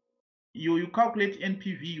 You calculate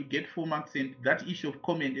NPV, you get 4 marks, and that issue of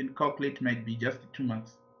comment and calculate might be just 2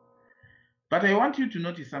 marks. But I want you to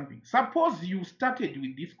notice something. Suppose you started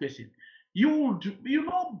with this question, you would,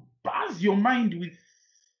 buzz your mind with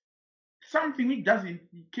something which doesn't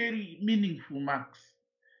carry meaningful marks.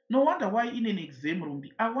 No wonder why in an exam room,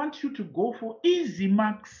 I want you to go for easy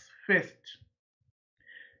marks first.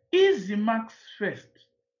 Easy marks first.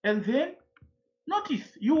 And then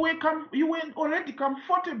notice you were already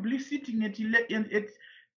comfortably sitting at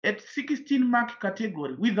 16 mark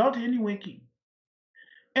category without any working.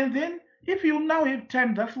 And then if you now have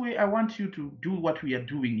time, that's where I want you to do what we are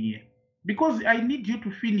doing here. Because I need you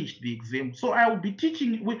to finish the exam. So I will be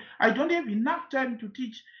teaching. I don't have enough time to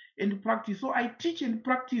teach and practice. So I teach and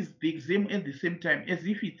practice the exam at the same time as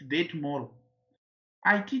if it's there tomorrow.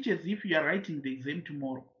 I teach as if you are writing the exam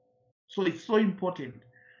tomorrow. So it's so important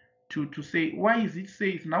to say, why is it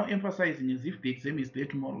say it's now emphasizing as if the exam is there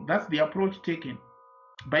tomorrow? That's the approach taken.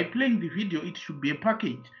 By playing the video, it should be a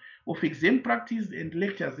package of exam practice and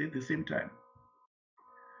lectures at the same time.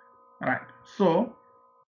 All right, so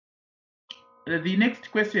the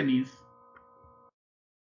next question is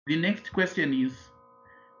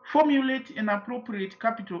formulate an appropriate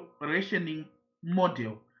capital rationing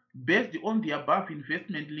model based on the above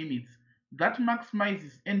investment limits that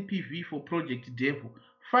maximizes NPV for project dev.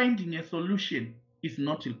 Finding a solution is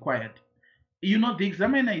not required. The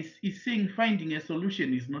examiner is saying finding a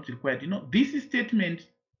solution is not required. This statement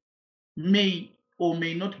may or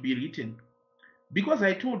may not be written, because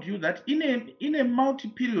I told you that in a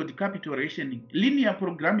multi-period capital rationing, linear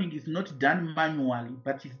programming is not done manually,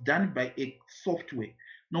 but it's done by a software.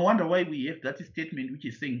 No wonder why we have that statement which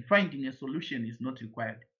is saying finding a solution is not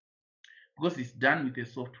required, because it's done with a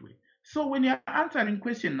software. So when you're answering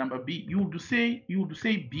question number B, you would say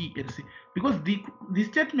B and C, because the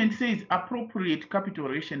statement says appropriate capital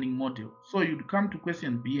rationing model. So you'd come to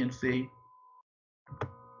question B and say,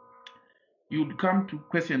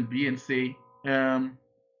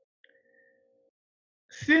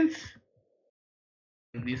 since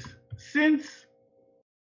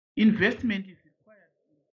investment is required,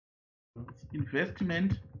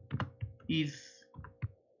 investment is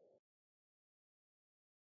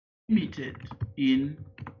limited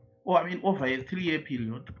over a 3-year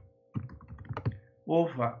period,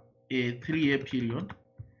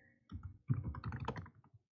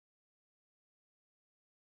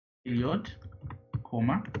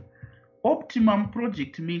 comma, optimum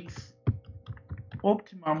project mix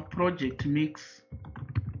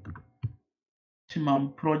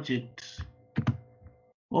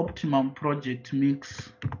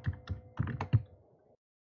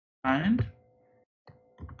and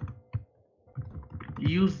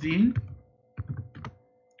using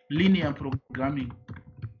linear programming.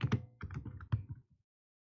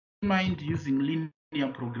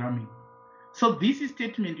 So this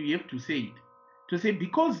statement you have to say it.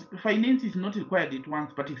 Because finance is not required at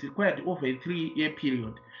once, but it's required over a 3-year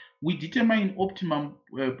period, we determine optimum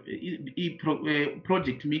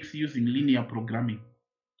project mix using linear programming.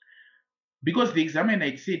 Because the examiner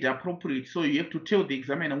had said appropriate, so you have to tell the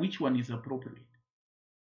examiner which one is appropriate.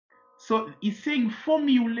 So it's saying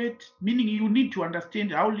formulate, meaning you need to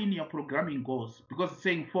understand how linear programming goes, because it's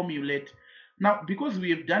saying formulate. Now, because we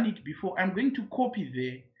have done it before, I'm going to copy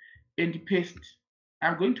there and paste.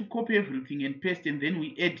 I'm going to copy everything and paste, and then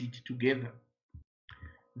we add it together.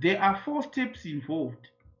 There are 4 steps involved,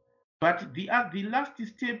 but the last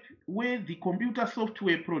step, where the computer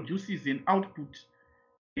software produces an output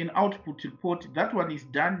report, that one is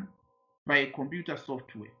done by a computer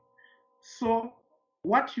software. So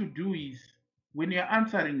what you do is, when you're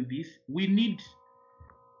answering this, we need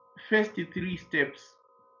first 3 steps.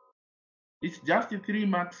 It's just 3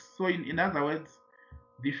 marks. So in other words,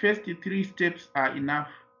 the first 3 steps are enough.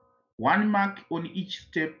 1 mark on each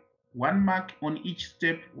step, 1 mark on each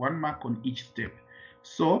step, 1 mark on each step.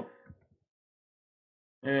 So,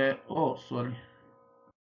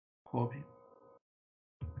 copy.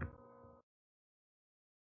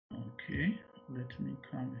 Okay, let me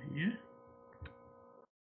come here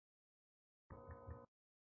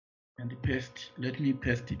and paste. Let me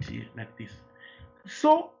paste it here like this.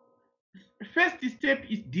 So, first step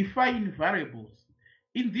is define variables.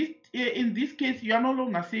 In this case, you are no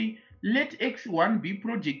longer saying let x1 be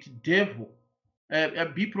project dev,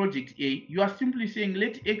 be project A. You are simply saying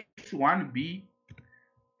let x1 be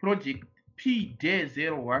project P day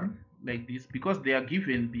 01, like this because they are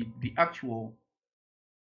given the actual,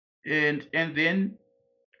 and then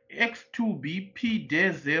x2b p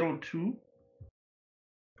dash 02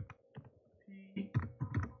 p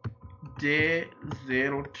dash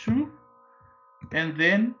 02, and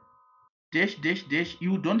then dash dash dash.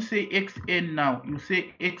 You don't say xn now, you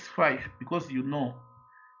say x5 because you know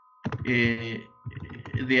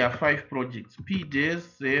there are 5 projects, p dash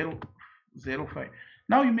 005.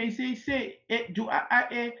 Now you may say do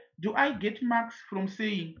I get marks from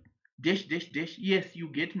saying dash dash dash? Yes, you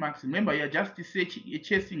get marks. Remember, you're just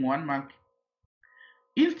chasing 1 mark.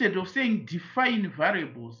 Instead of saying define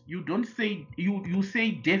variables, you don't say, you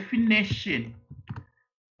say definition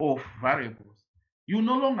of variables. You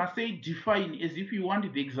no longer say define as if you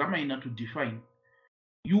want the examiner to define.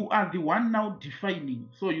 You are the one now defining.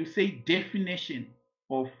 So you say definition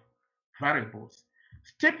of variables.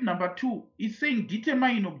 Step number 2 is saying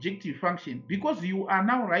determine objective function. Because you are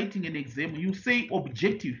now writing an exam, you say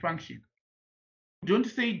objective function. You don't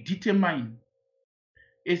say determine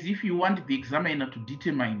as if you want the examiner to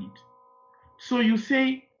determine it. So you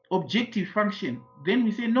say objective function. Then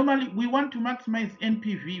we say normally we want to maximize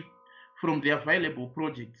NPV from the available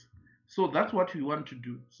projects. So that's what we want to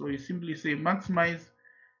do. So you simply say maximize,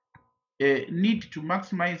 need to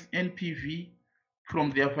maximize NPV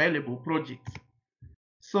from the available projects.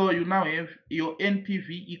 So you now have your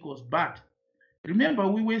NPV equals, but remember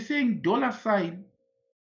we were saying $x1.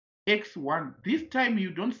 This time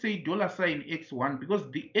you don't say $x1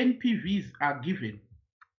 because the NPVs are given.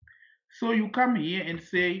 So you come here and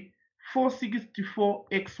say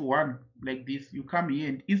 464x1 like this. You come here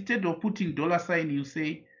and instead of putting $, you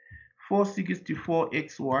say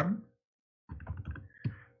 464x1,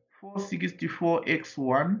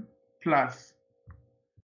 464x1 plus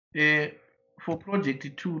for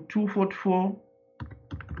project 2,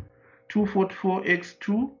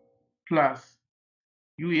 244x2 plus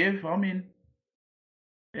you have how many?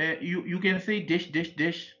 You can say dash dash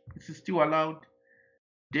dash. It's still allowed.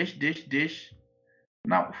 Dash dash dash.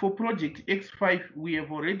 Now for project X5, we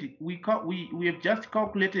have already we have just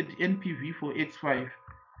calculated NPV for X5.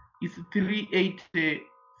 It's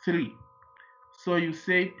 383. So you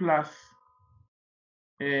say plus.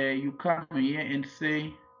 You come here and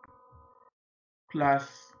say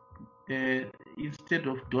plus. Instead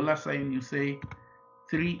of $, you say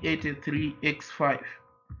 383x5.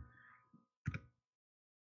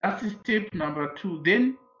 That's step number 2.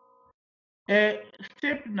 Then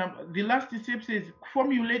the last step says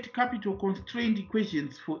formulate capital constraint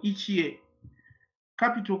equations for each year.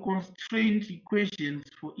 Capital constraint equations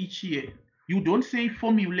for each year. You don't say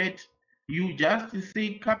formulate, you just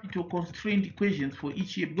say capital constraint equations for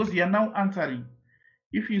each year because you are now answering.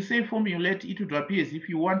 If you say formulate, it would appear as if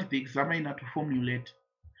you want the examiner to formulate.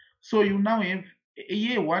 So you now have a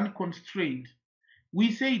year 1 constraint.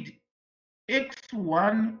 We said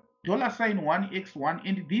x1, $1 x1,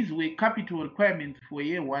 and these were capital requirements for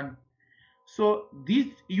year 1. So this,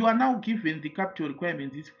 you are now given the capital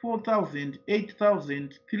requirements is 4,000,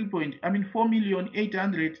 8,000,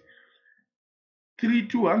 4,800,000,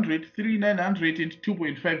 3,200, 3,900, and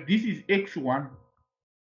 2.5. This is x1,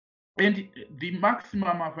 and the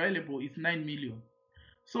maximum available is 9 million.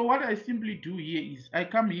 So what I simply do here is I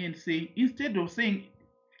come here and say, instead of saying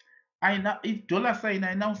it's $, I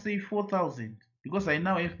now say 4,000 because I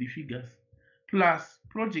now have the figures. Plus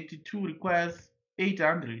project 2 requires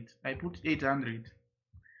 800. I put 800.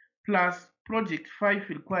 Plus project 5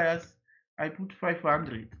 requires, I put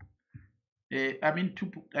 500. I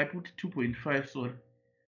put 2.5. Sorry,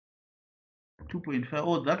 2.5.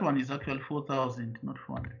 Oh, that one is actually 4,000, not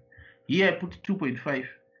 400. Here I put 2.5.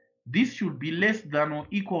 This should be less than or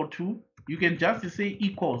equal to. You can just say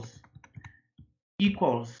equals.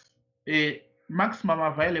 Maximum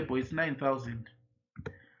available is 9,000.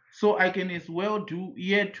 So I can as well do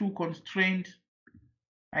year 2 constraint.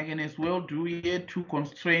 I can as well do year 2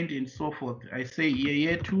 constraint and so forth. I say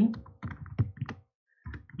year 2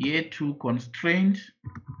 constraint,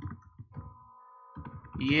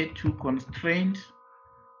 year 2 constraint.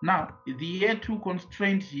 Now the year 2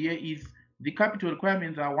 constraint here is the capital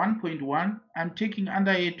requirements are 1.1. I'm taking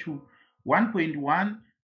under year 2 1.1,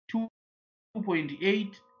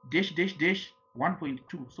 2.8 dash dash dash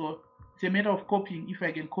 1.2. So it's a matter of copying. If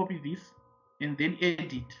I can copy this and then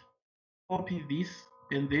edit, copy this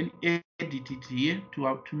and then edit it here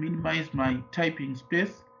to minimize my typing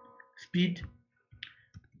speed.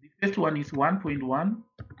 The first one is 1.1.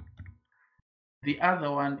 The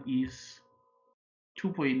other one is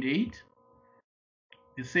 2.8.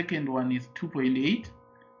 The second one is 2.8.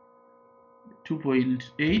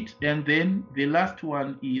 2.8, and then the last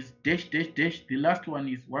one is dash dash dash. The last one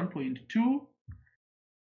is 1.2.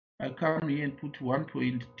 I come here and put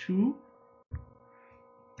 1.2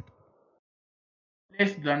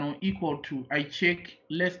 less than or equal to. I check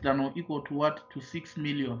less than or equal to what? To 6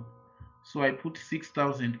 million. So I put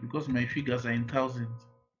 6,000 because my figures are in thousands.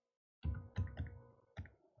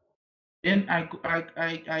 Then I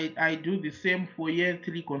do the same for year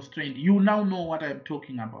 3 constraint. You now know what I'm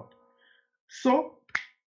talking about. So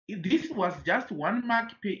this was just 1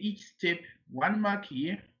 mark per each step, 1 mark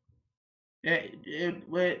here.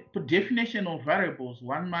 Definition of variables,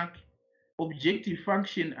 1 mark. Objective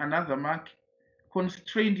function, another mark.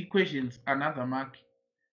 Constraint equations, another mark.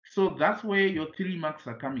 So that's where your 3 marks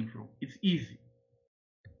are coming from. It's easy.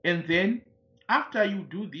 And then after you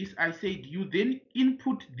do this, I said you then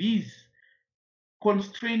input these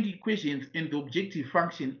constraint equations and the objective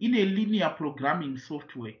function in a linear programming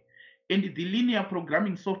software. And the linear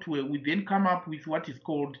programming software will then come up with what is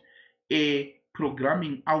called a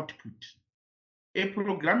programming output. A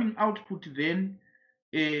programming output then,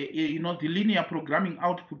 the linear programming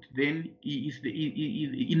output then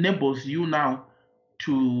enables you now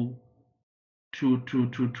to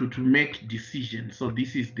make decisions. So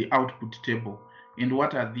this is the output table. And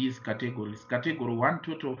what are these categories? Category 1,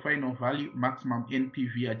 total final value, maximum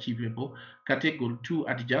NPV achievable. Category 2,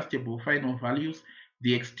 adjustable final values,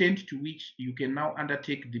 the extent to which you can now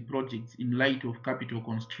undertake the projects in light of capital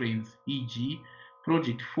constraints, e.g.,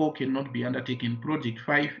 project 4 cannot be undertaken, project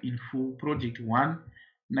 5 in full, project 1,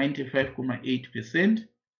 95.8%.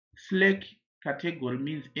 Slack category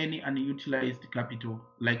means any unutilized capital,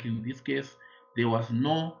 like in this case, there was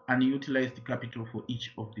no unutilized capital for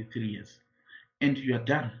each of the 3 years. And you are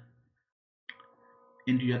done.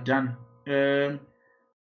 And you are done.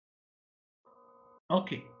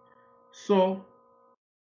 Okay. So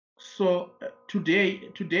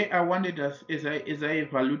today I wanted us, as I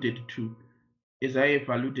have alluded to,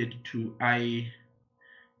 I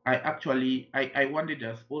wanted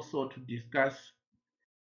us also to discuss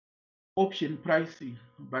option pricing,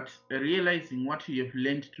 but realizing what you have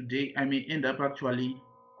learned today, I may end up actually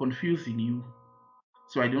confusing you.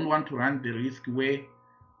 So I don't want to run the risk where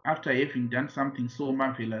after having done something so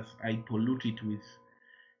marvelous, I pollute it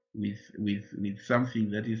with something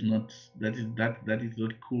that is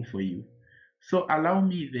not cool for you. So allow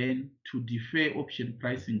me then to defer option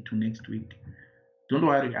pricing to next week. Don't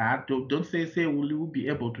worry, don't say we'll be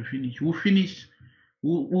able to finish. We'll finish.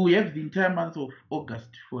 We'll have the entire month of August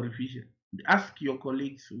for revision. Ask your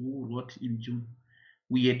colleagues who wrote in June.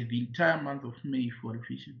 We had the entire month of May for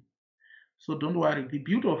revision. So don't worry. The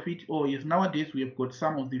beauty of it all is nowadays we have got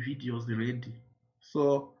some of the videos ready.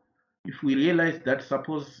 So if we realize that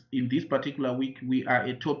suppose in this particular week we are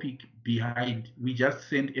a topic behind, we just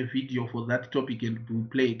send a video for that topic and we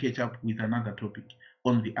play a catch up with another topic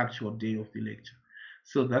on the actual day of the lecture.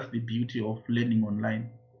 So that's the beauty of learning online.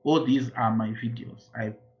 All these are my videos.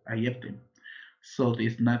 I have them. So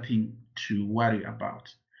there's nothing to worry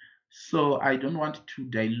about. So I don't want to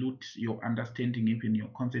dilute your understanding, even your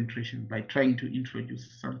concentration, by trying to introduce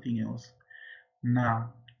something else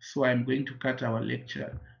now. So I'm going to cut our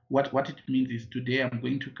lecture. What it means is today I'm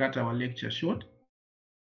going to cut our lecture short.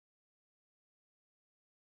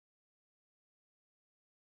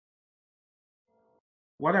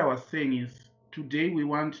 What I was saying is today we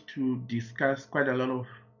want to discuss quite a lot of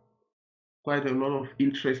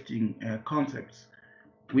interesting concepts.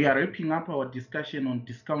 We are wrapping up our discussion on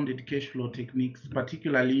discounted cash flow techniques,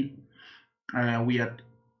 particularly we are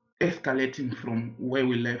escalating from where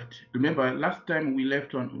we left. Remember, last time we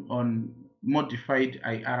left on modified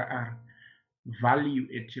IRR, value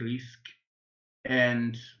at risk,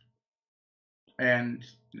 and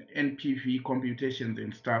NPV computations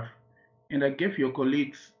and stuff. And I gave your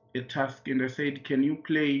colleagues a task and I said, can you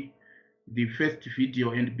play the first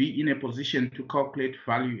video and be in a position to calculate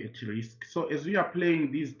value at risk? So as we are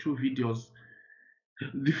playing these 2 videos,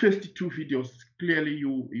 the first 2 videos, clearly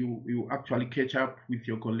you actually catch up with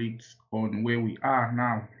your colleagues on where we are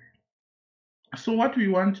now. So what we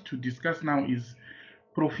want to discuss now is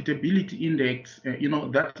profitability index,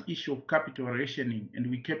 that issue of capital rationing, and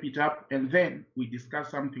we keep it up, and then we discuss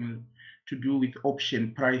something to do with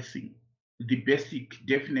option pricing, the basic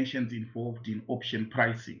definitions involved in option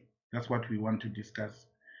pricing. That's what we want to discuss.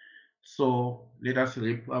 So let us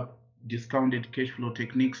wrap up discounted cash flow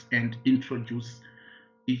techniques and introduce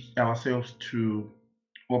ourselves to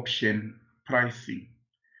option pricing.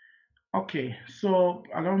 Okay, so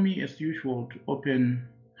allow me as usual to open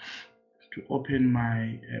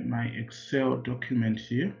my my Excel document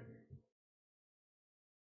here.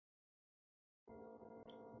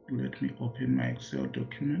 Let me open my Excel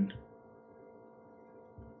document.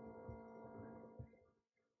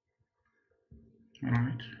 All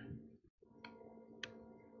right.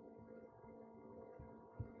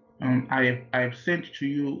 I've sent to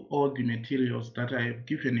you all the materials that I have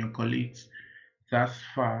given your colleagues thus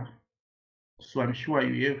far. So I'm sure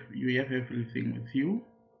you have everything with you.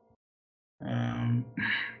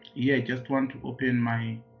 Here I just want to open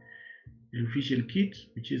my revision kit,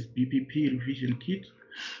 which is BPP revision kit.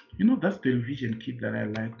 You know, that's the revision kit that I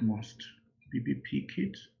like most, BPP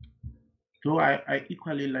kit. Though I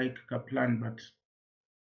equally like Kaplan, but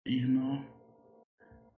you know,